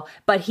now.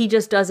 But he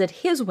just does it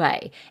his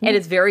way, and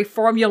it's very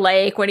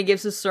formulaic when he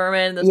gives his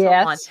sermon and so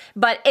on.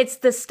 But it's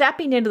the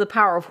stepping into the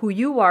power of who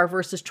you are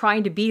versus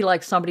trying to be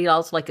like somebody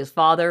else, like his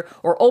father.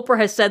 Or Oprah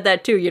has said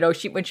that too.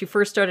 When she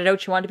first started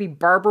out, she wanted to be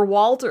Barbara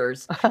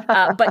Walters,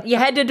 but you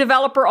had to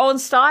develop her own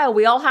style.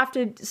 We all have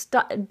to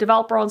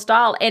develop our own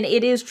style, and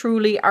it is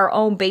truly our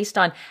own based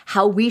on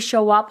how we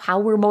show up, how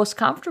we're most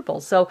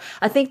comfortable. So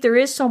I think there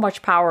is so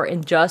much power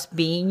in just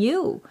being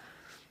you.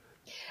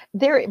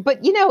 But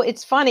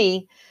it's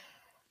funny.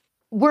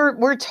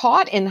 We're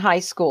taught in high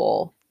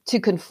school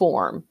to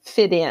conform,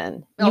 fit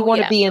in. You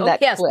want to be in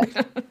that clique.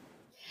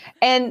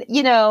 And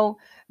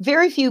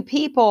very few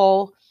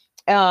people,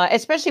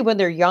 especially when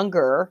they're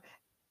younger,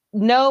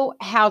 know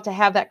how to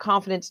have that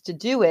confidence to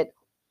do it,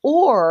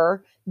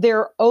 or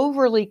they're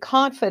overly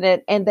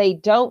confident and they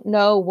don't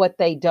know what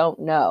they don't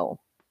know.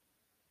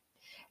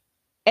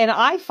 And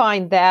I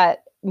find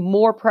that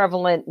more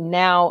prevalent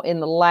now in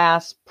the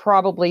last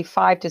probably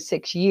 5 to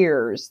 6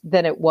 years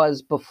than it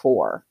was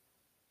before.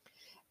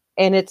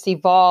 And it's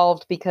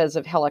evolved because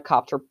of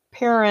helicopter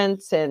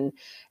parents, and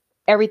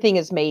everything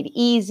is made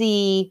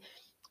easy.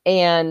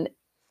 And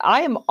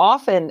I am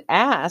often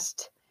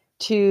asked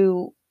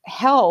to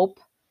help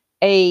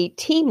a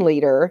team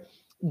leader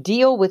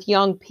deal with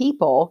young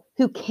people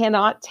who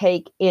cannot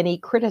take any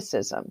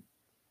criticism.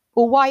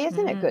 Well, why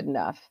isn't it good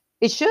enough?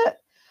 It should.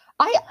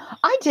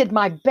 I did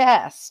my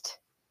best.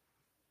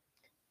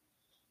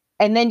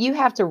 And then you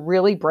have to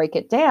really break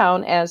it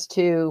down as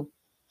to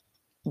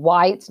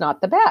why it's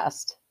not the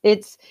best.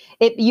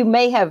 You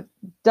may have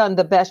done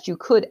the best you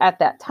could at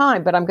that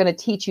time, but I'm going to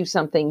teach you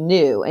something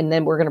new, and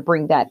then we're going to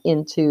bring that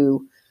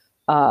into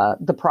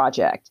the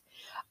project.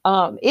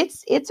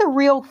 It's a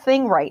real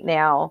thing right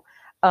now.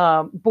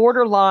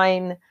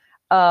 Borderline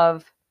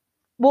of,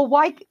 well,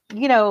 why,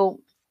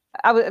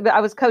 I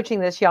was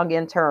coaching this young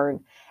intern,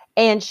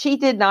 and she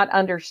did not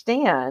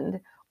understand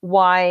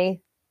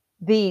why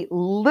the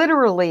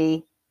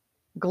literally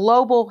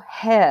global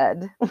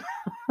head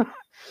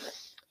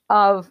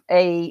of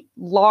a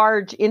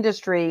large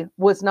industry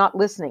was not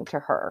listening to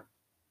her.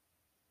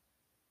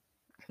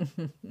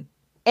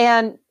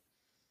 And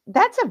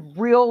that's a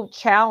real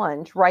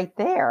challenge right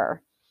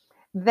there,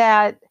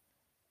 that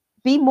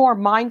be more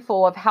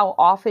mindful of how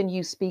often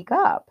you speak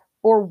up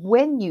or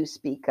when you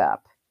speak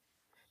up.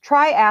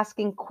 Try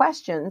asking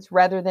questions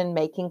rather than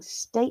making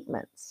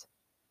statements.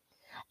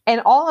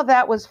 And all of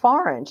that was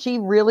foreign. She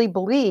really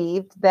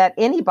believed that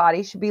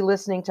anybody should be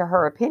listening to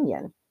her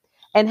opinion.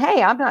 And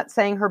hey, I'm not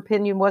saying her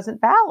opinion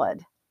wasn't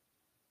valid,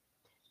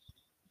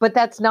 but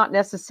that's not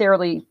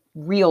necessarily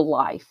real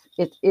life.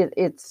 It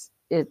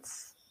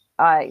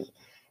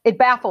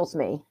baffles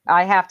me.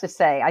 I have to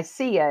say, I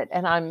see it,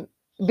 and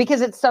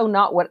because it's so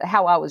not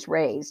how I was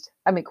raised.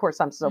 I mean, of course,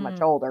 I'm so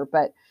much older,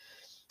 but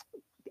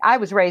I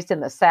was raised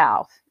in the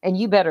South, and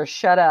you better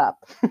shut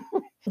up.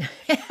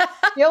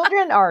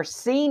 Children are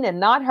seen and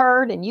not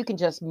heard, and you can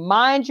just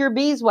mind your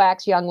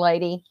beeswax, young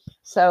lady.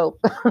 So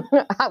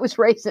I was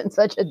raised in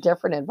such a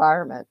different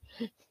environment.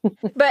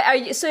 But are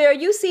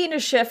you seeing a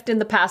shift in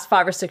the past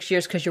 5 or 6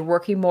 years because you're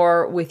working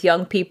more with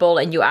young people,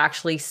 and you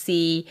actually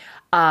see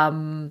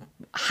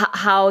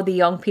how the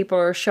young people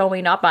are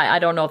showing up? I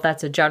don't know if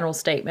that's a general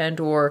statement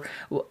or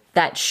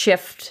that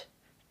shift.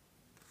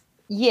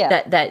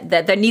 Yeah,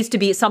 that there needs to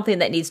be something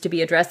that needs to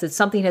be addressed. That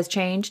something has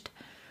changed.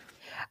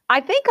 I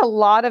think a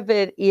lot of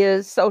it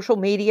is social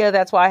media.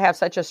 That's why I have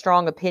such a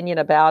strong opinion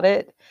about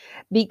it,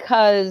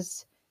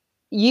 because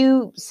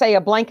you say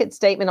a blanket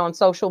statement on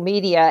social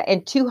media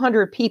and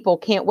 200 people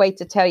can't wait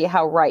to tell you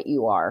how right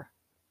you are.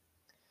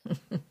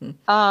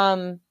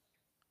 I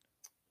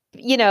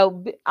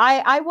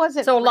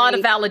wasn't. So a lot of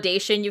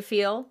validation, you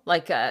feel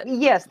like?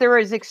 Yes, there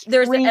is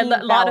there's a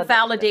lot of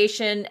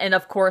validation. And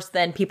of course,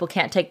 then people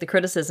can't take the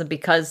criticism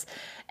because,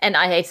 and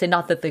I say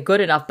not that they're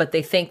good enough, but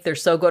they think they're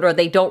so good, or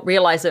they don't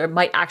realize there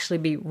might actually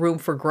be room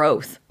for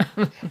growth.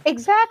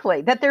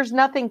 Exactly. That there's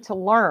nothing to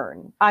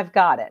learn. I've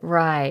got it.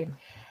 Right.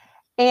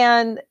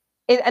 And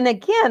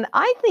again,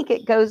 I think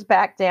it goes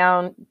back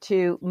down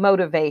to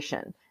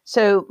motivation.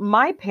 So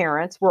my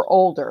parents were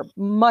older,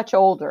 much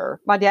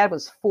older. My dad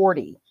was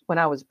 40 when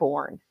I was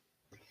born.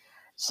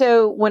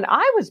 So when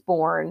I was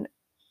born,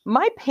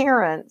 my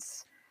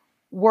parents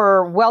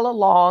were well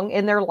along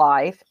in their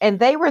life, and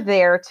they were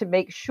there to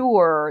make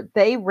sure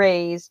they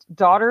raised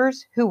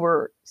daughters who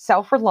were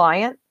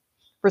self-reliant,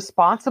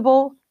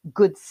 responsible,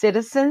 good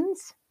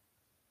citizens.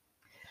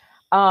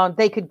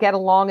 They could get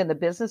along in the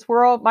business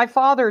world. My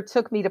father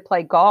took me to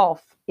play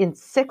golf in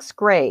 6th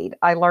grade,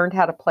 I learned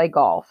how to play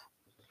golf.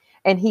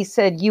 And he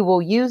said, you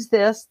will use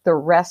this the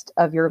rest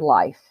of your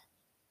life.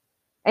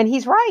 And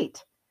he's right.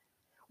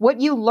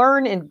 What you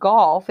learn in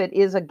golf, it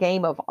is a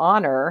game of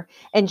honor,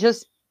 and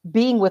just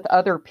being with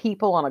other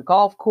people on a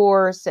golf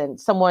course and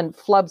someone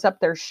flubs up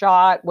their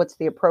shot, what's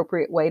the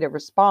appropriate way to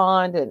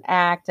respond and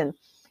act. And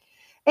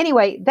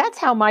anyway, that's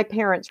how my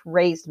parents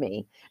raised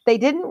me. They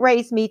didn't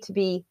raise me to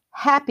be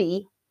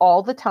happy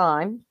all the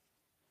time.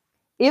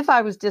 If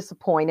I was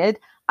disappointed,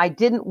 I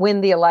didn't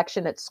win the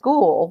election at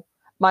school,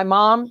 my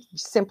mom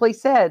simply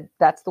said,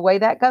 that's the way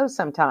that goes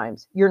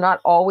sometimes. You're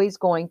not always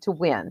going to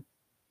win.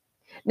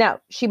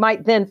 Now, she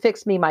might then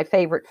fix me my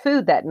favorite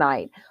food that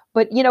night.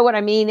 But you know what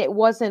I mean? It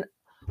wasn't,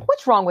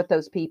 what's wrong with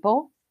those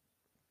people?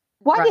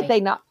 Why did they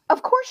not?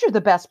 Of course, you're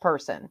the best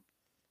person.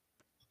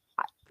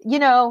 You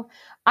know,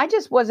 I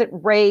just wasn't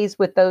raised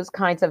with those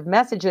kinds of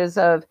messages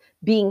of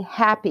being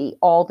happy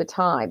all the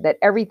time, that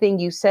everything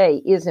you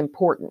say is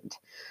important.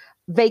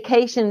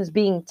 Vacations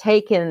being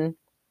taken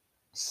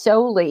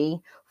solely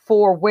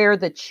for where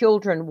the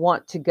children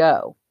want to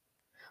go.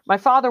 My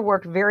father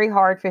worked very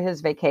hard for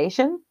his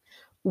vacation.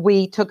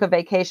 We took a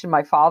vacation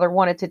my father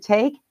wanted to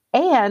take,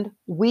 and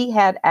we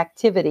had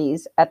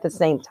activities at the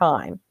same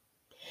time.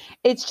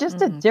 It's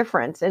just a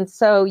difference. And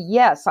so,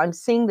 yes, I'm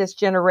seeing this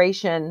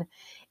generation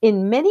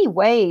in many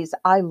ways.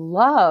 I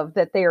love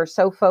that they are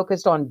so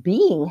focused on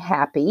being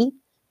happy,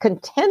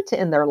 content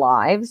in their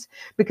lives,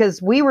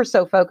 because we were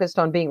so focused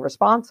on being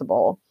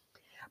responsible.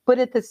 But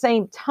at the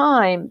same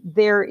time,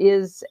 there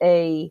is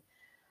a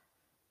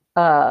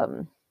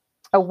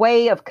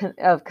way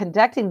of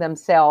conducting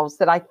themselves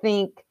that I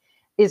think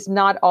is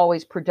not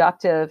always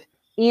productive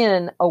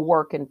in a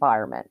work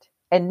environment.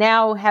 And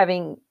now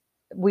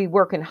we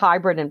work in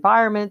hybrid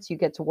environments, you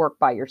get to work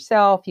by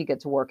yourself, you get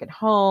to work at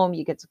home,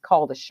 you get to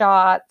call the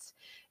shots.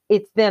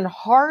 It's then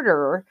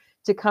harder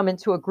to come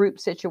into a group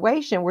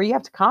situation where you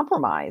have to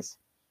compromise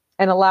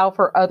and allow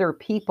for other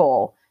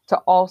people to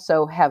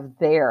also have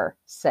their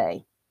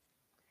say.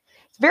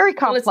 It's very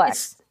complex.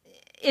 Well,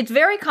 it's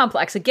very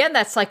complex. Again,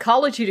 that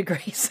psychology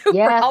degree is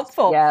super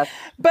helpful. Yes.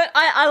 But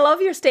I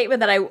love your statement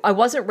that I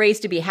wasn't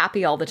raised to be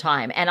happy all the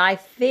time. And I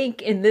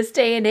think in this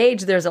day and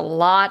age, there's a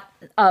lot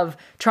of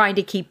trying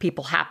to keep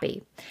people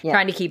happy,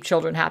 trying to keep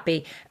children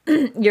happy.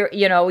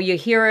 You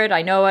hear it,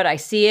 I know it, I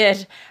see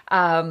it.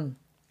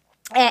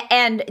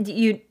 And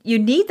you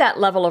need that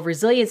level of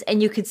resilience,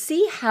 and you could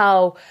see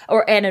how,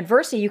 and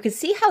adversity, you could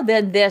see how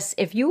then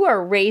if you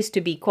are raised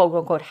to be quote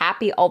unquote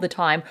happy all the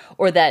time,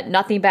 or that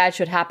nothing bad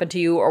should happen to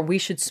you, or we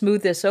should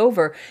smooth this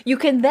over, you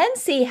can then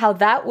see how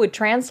that would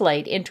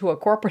translate into a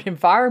corporate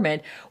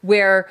environment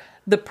where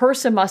the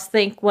person must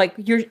think like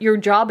your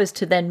job is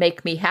to then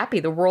make me happy.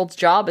 The world's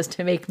job is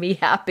to make me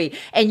happy.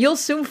 And you'll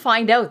soon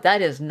find out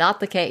that is not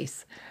the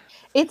case.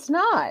 It's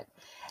not.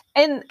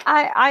 And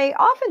I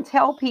often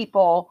tell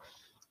people,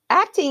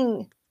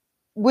 acting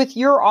with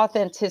your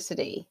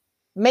authenticity,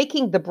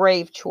 making the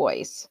brave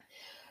choice,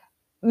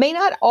 may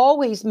not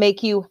always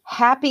make you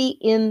happy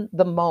in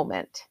the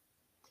moment.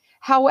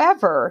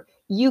 However,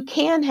 you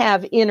can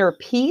have inner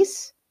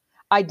peace.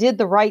 I did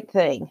the right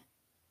thing.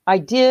 I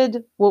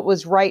did what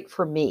was right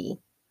for me.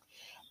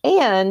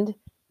 And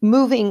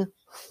moving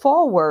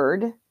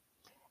forward,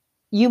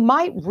 you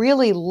might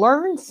really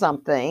learn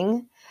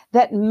something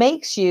that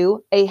makes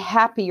you a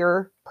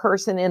happier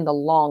person in the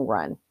long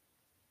run.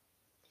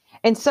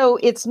 And so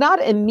it's not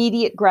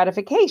immediate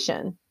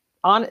gratification,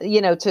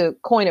 to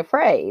coin a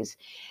phrase.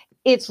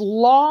 It's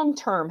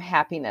long-term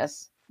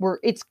happiness, where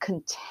it's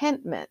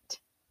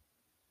contentment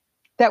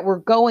that we're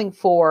going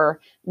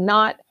for,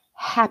 not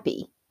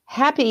happy.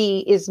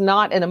 Happy is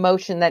not an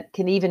emotion that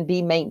can even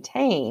be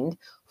maintained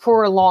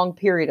for a long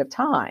period of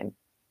time.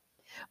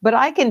 But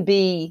let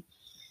me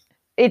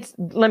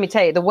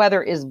tell you, the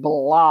weather is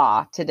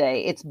blah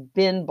today. It's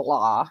been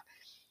blah.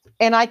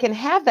 And I can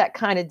have that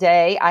kind of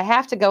day. I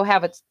have to go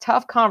have a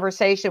tough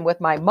conversation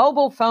with my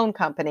mobile phone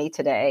company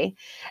today.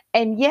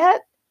 And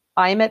yet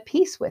I am at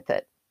peace with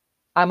it.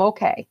 I'm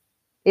okay.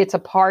 It's a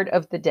part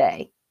of the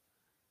day.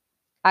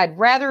 I'd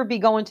rather be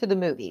going to the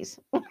movies,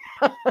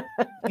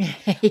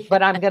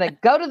 but I'm going to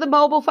go to the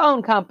mobile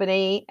phone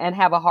company and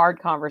have a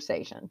hard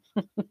conversation.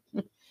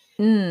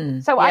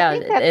 So I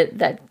think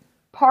that's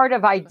part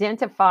of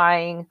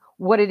identifying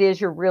what it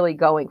is you're really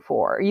going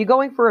for. Are you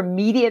going for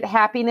immediate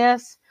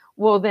happiness?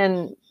 Well,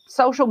 then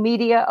social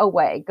media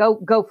away,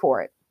 go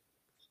for it.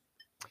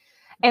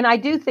 And I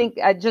do think,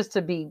 just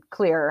to be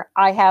clear,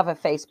 I have a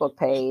Facebook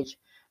page.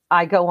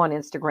 I go on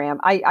Instagram.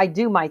 I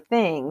do my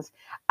things.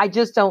 I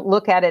just don't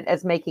look at it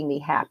as making me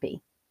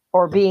happy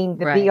or being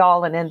the be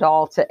all and end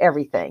all to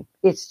everything.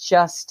 It's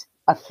just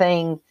a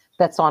thing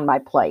that's on my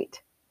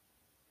plate.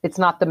 It's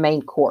not the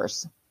main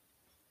course.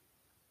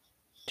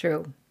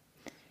 True.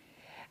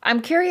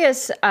 I'm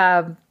curious,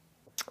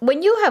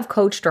 when you have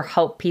coached or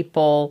helped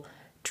people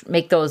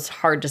make those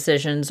hard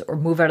decisions or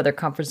move out of their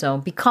comfort zone,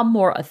 become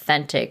more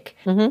authentic.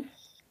 Mm-hmm.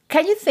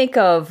 Can you think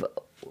of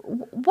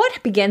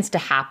what begins to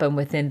happen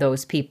within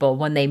those people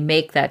when they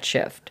make that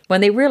shift?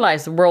 When they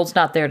realize the world's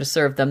not there to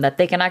serve them, that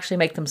they can actually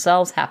make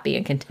themselves happy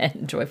and content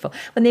and joyful.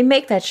 When they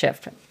make that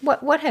shift,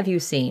 what have you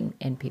seen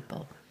in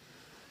people?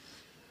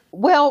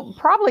 Well,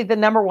 probably the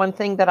number one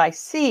thing that I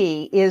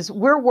see is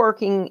we're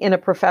working in a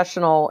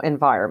professional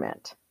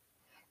environment.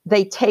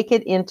 They take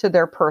it into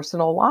their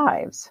personal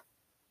lives.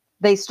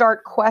 They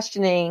start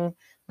questioning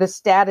the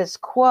status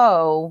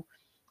quo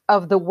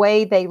of the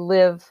way they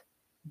live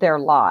their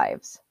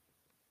lives.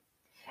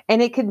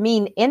 And it could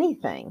mean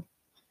anything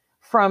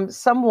from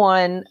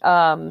someone,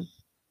 a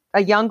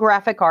young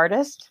graphic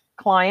artist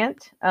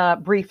client,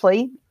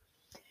 briefly.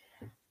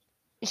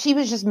 She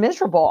was just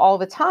miserable all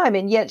the time.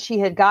 And yet she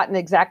had gotten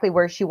exactly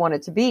where she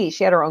wanted to be.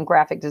 She had her own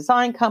graphic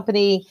design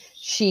company.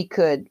 She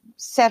could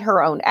set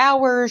her own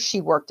hours.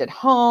 She worked at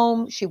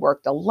home. She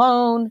worked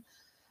alone.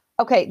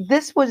 Okay,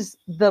 this was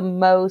the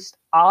most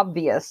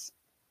obvious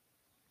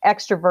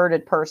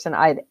extroverted person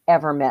I'd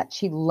ever met.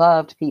 She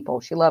loved people.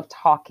 She loved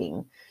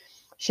talking.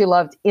 She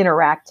loved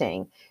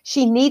interacting.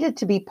 She needed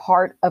to be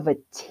part of a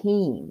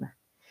team.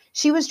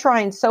 She was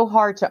trying so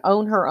hard to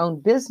own her own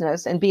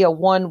business and be a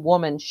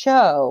one-woman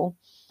show.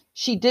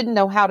 She didn't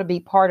know how to be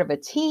part of a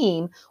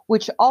team,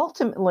 which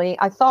ultimately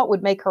I thought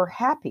would make her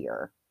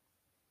happier.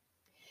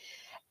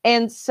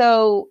 And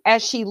so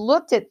as she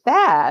looked at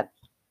that,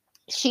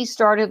 she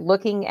started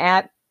looking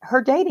at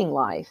her dating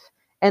life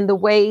and the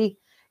way,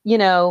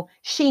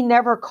 she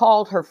never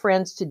called her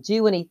friends to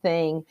do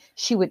anything.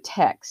 She would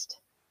text.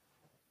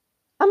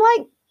 I'm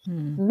like,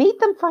 meet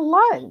them for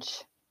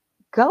lunch.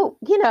 Go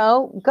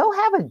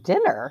have a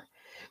dinner.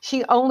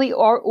 She only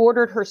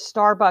ordered her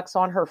Starbucks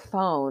on her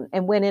phone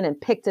and went in and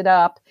picked it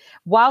up.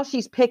 While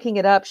she's picking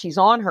it up, she's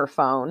on her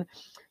phone.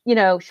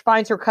 She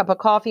finds her cup of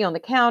coffee on the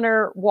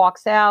counter,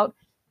 walks out.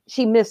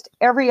 She missed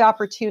every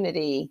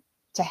opportunity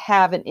to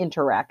have an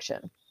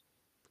interaction.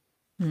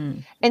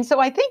 And so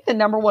I think the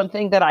number one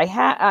thing that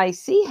I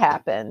see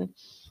happen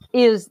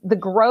is the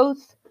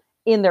growth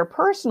in their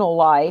personal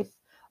life,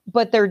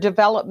 but their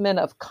development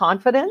of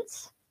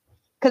confidence.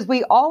 Because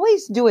we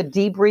always do a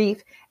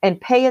debrief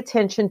and pay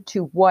attention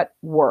to what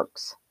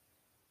works.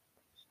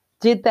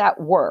 Did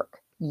that work?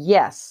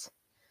 Yes.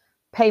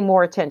 Pay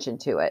more attention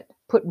to it.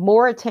 Put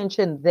more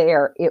attention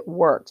there. It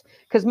worked.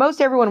 Because most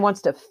everyone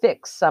wants to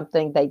fix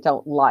something they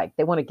don't like.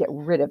 They want to get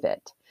rid of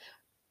it.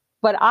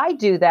 But I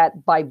do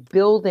that by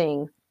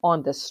building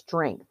on the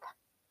strength.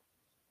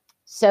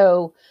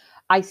 So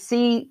I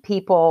see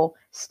people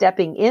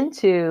stepping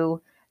into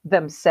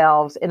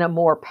themselves in a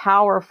more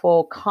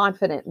powerful,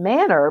 confident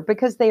manner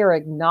because they are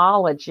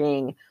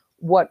acknowledging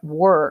what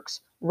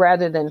works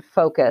rather than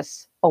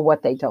focus on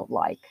what they don't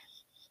like.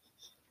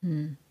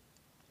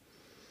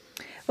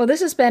 Well,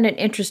 this has been an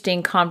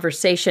interesting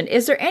conversation.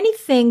 Is there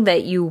anything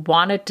that you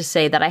wanted to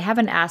say that I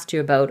haven't asked you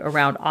about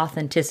around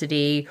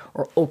authenticity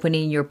or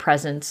opening your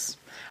presence?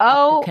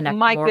 Oh, connect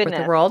my more goodness.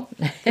 With the world?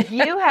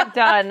 You have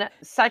done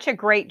such a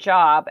great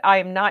job. I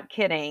am not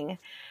kidding.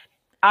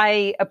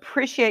 I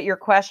appreciate your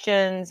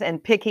questions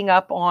and picking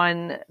up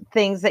on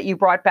things that you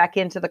brought back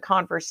into the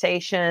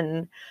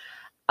conversation.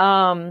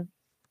 If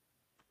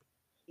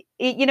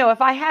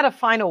I had a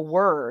final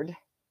word,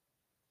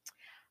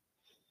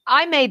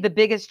 I made the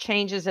biggest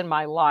changes in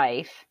my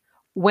life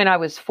when I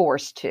was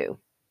forced to,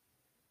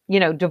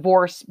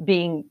 divorce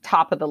being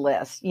top of the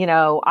list.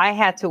 I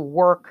had to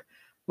work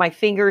my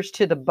fingers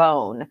to the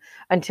bone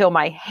until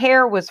my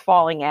hair was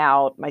falling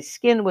out. My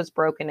skin was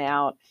broken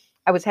out.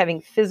 I was having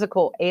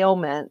physical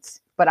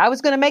ailments, but I was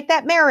going to make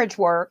that marriage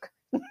work.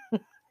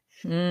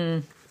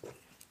 And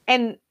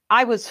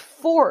I was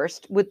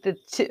forced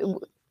to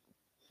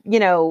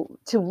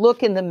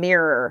look in the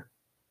mirror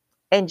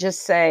and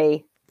just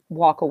say,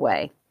 walk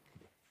away.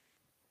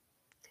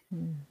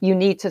 You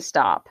need to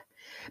stop.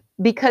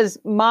 Because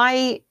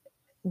my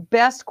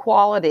best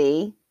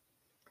quality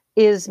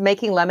is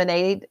making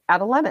lemonade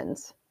out of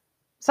lemons.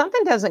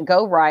 Something doesn't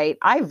go right.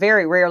 I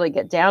very rarely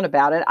get down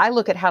about it. I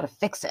look at how to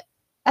fix it.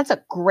 That's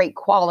a great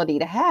quality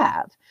to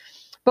have.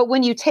 But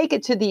when you take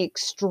it to the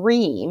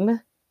extreme,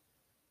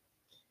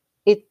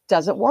 it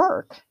doesn't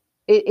work.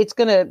 It's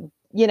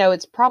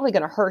probably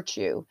going to hurt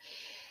you.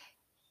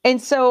 And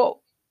so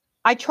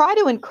I try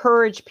to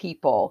encourage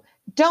people,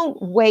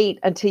 don't wait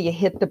until you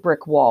hit the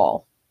brick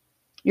wall.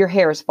 Your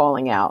hair is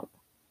falling out.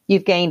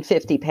 You've gained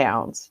 50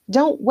 pounds.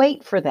 Don't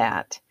wait for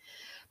that.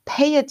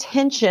 Pay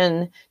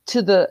attention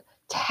to the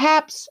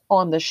taps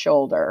on the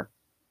shoulder.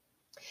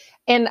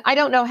 And I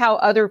don't know how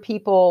other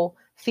people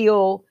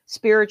feel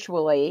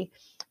spiritually,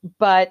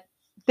 but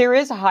there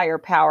is a higher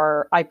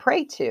power I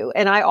pray to.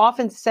 And I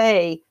often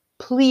say,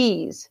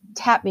 please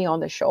tap me on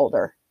the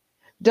shoulder.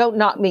 Don't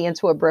knock me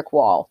into a brick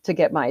wall to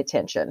get my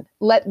attention.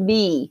 Let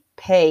me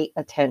pay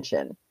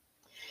attention.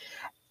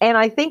 And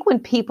I think when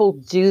people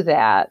do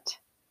that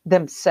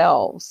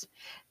themselves,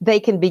 they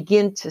can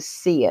begin to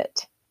see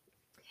it.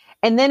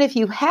 And then if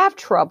you have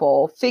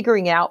trouble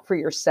figuring out for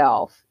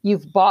yourself,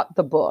 you've bought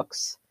the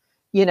books,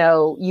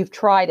 you've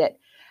tried it,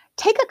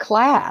 take a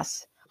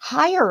class,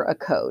 hire a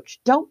coach.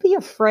 Don't be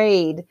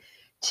afraid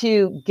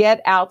to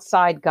get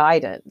outside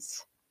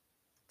guidance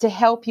to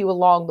help you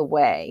along the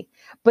way.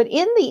 But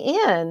in the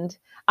end,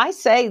 I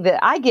say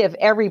that I give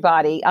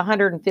everybody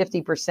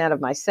 150%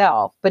 of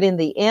myself, but in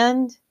the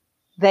end,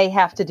 they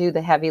have to do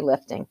the heavy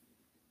lifting.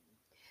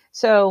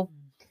 So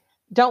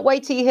don't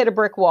wait till you hit a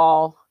brick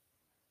wall.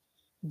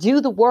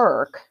 Do the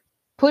work,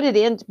 put it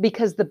in,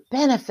 because the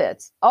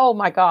benefits, oh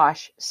my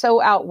gosh,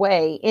 so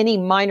outweigh any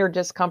minor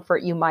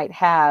discomfort you might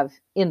have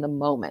in the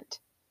moment.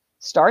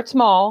 Start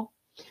small,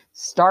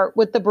 start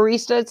with the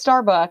barista at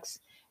Starbucks,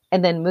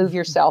 and then move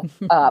yourself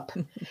up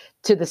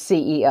to the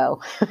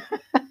CEO.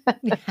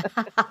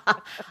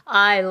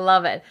 I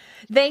love it.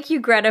 Thank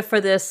you, Greta,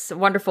 for this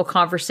wonderful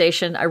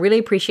conversation. I really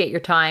appreciate your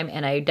time,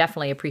 and I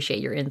definitely appreciate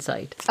your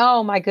insight.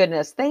 Oh, my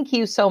goodness. Thank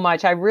you so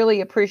much. I really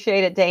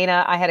appreciate it,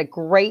 Dana. I had a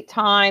great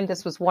time.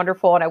 This was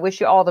wonderful, and I wish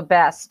you all the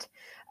best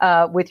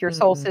with your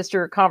Soul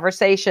Sister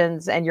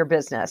conversations and your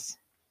business.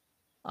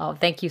 Oh,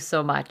 thank you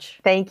so much.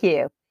 Thank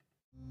you.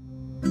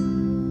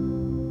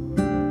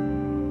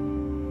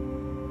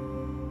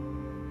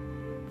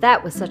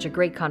 That was such a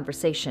great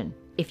conversation.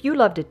 If you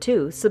loved it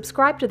too,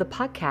 subscribe to the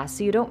podcast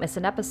so you don't miss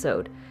an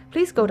episode.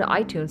 Please go to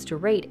iTunes to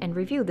rate and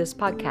review this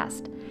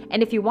podcast.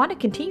 And if you want to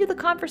continue the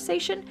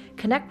conversation,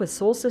 connect with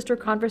Soul Sister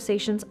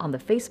Conversations on the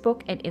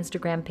Facebook and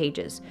Instagram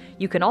pages.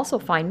 You can also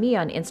find me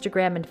on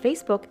Instagram and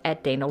Facebook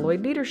at Dana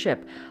Lloyd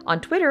Leadership,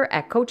 on Twitter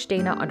at Coach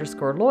Dana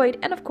 _Lloyd,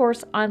 and of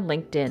course on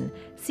LinkedIn.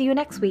 See you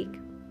next week.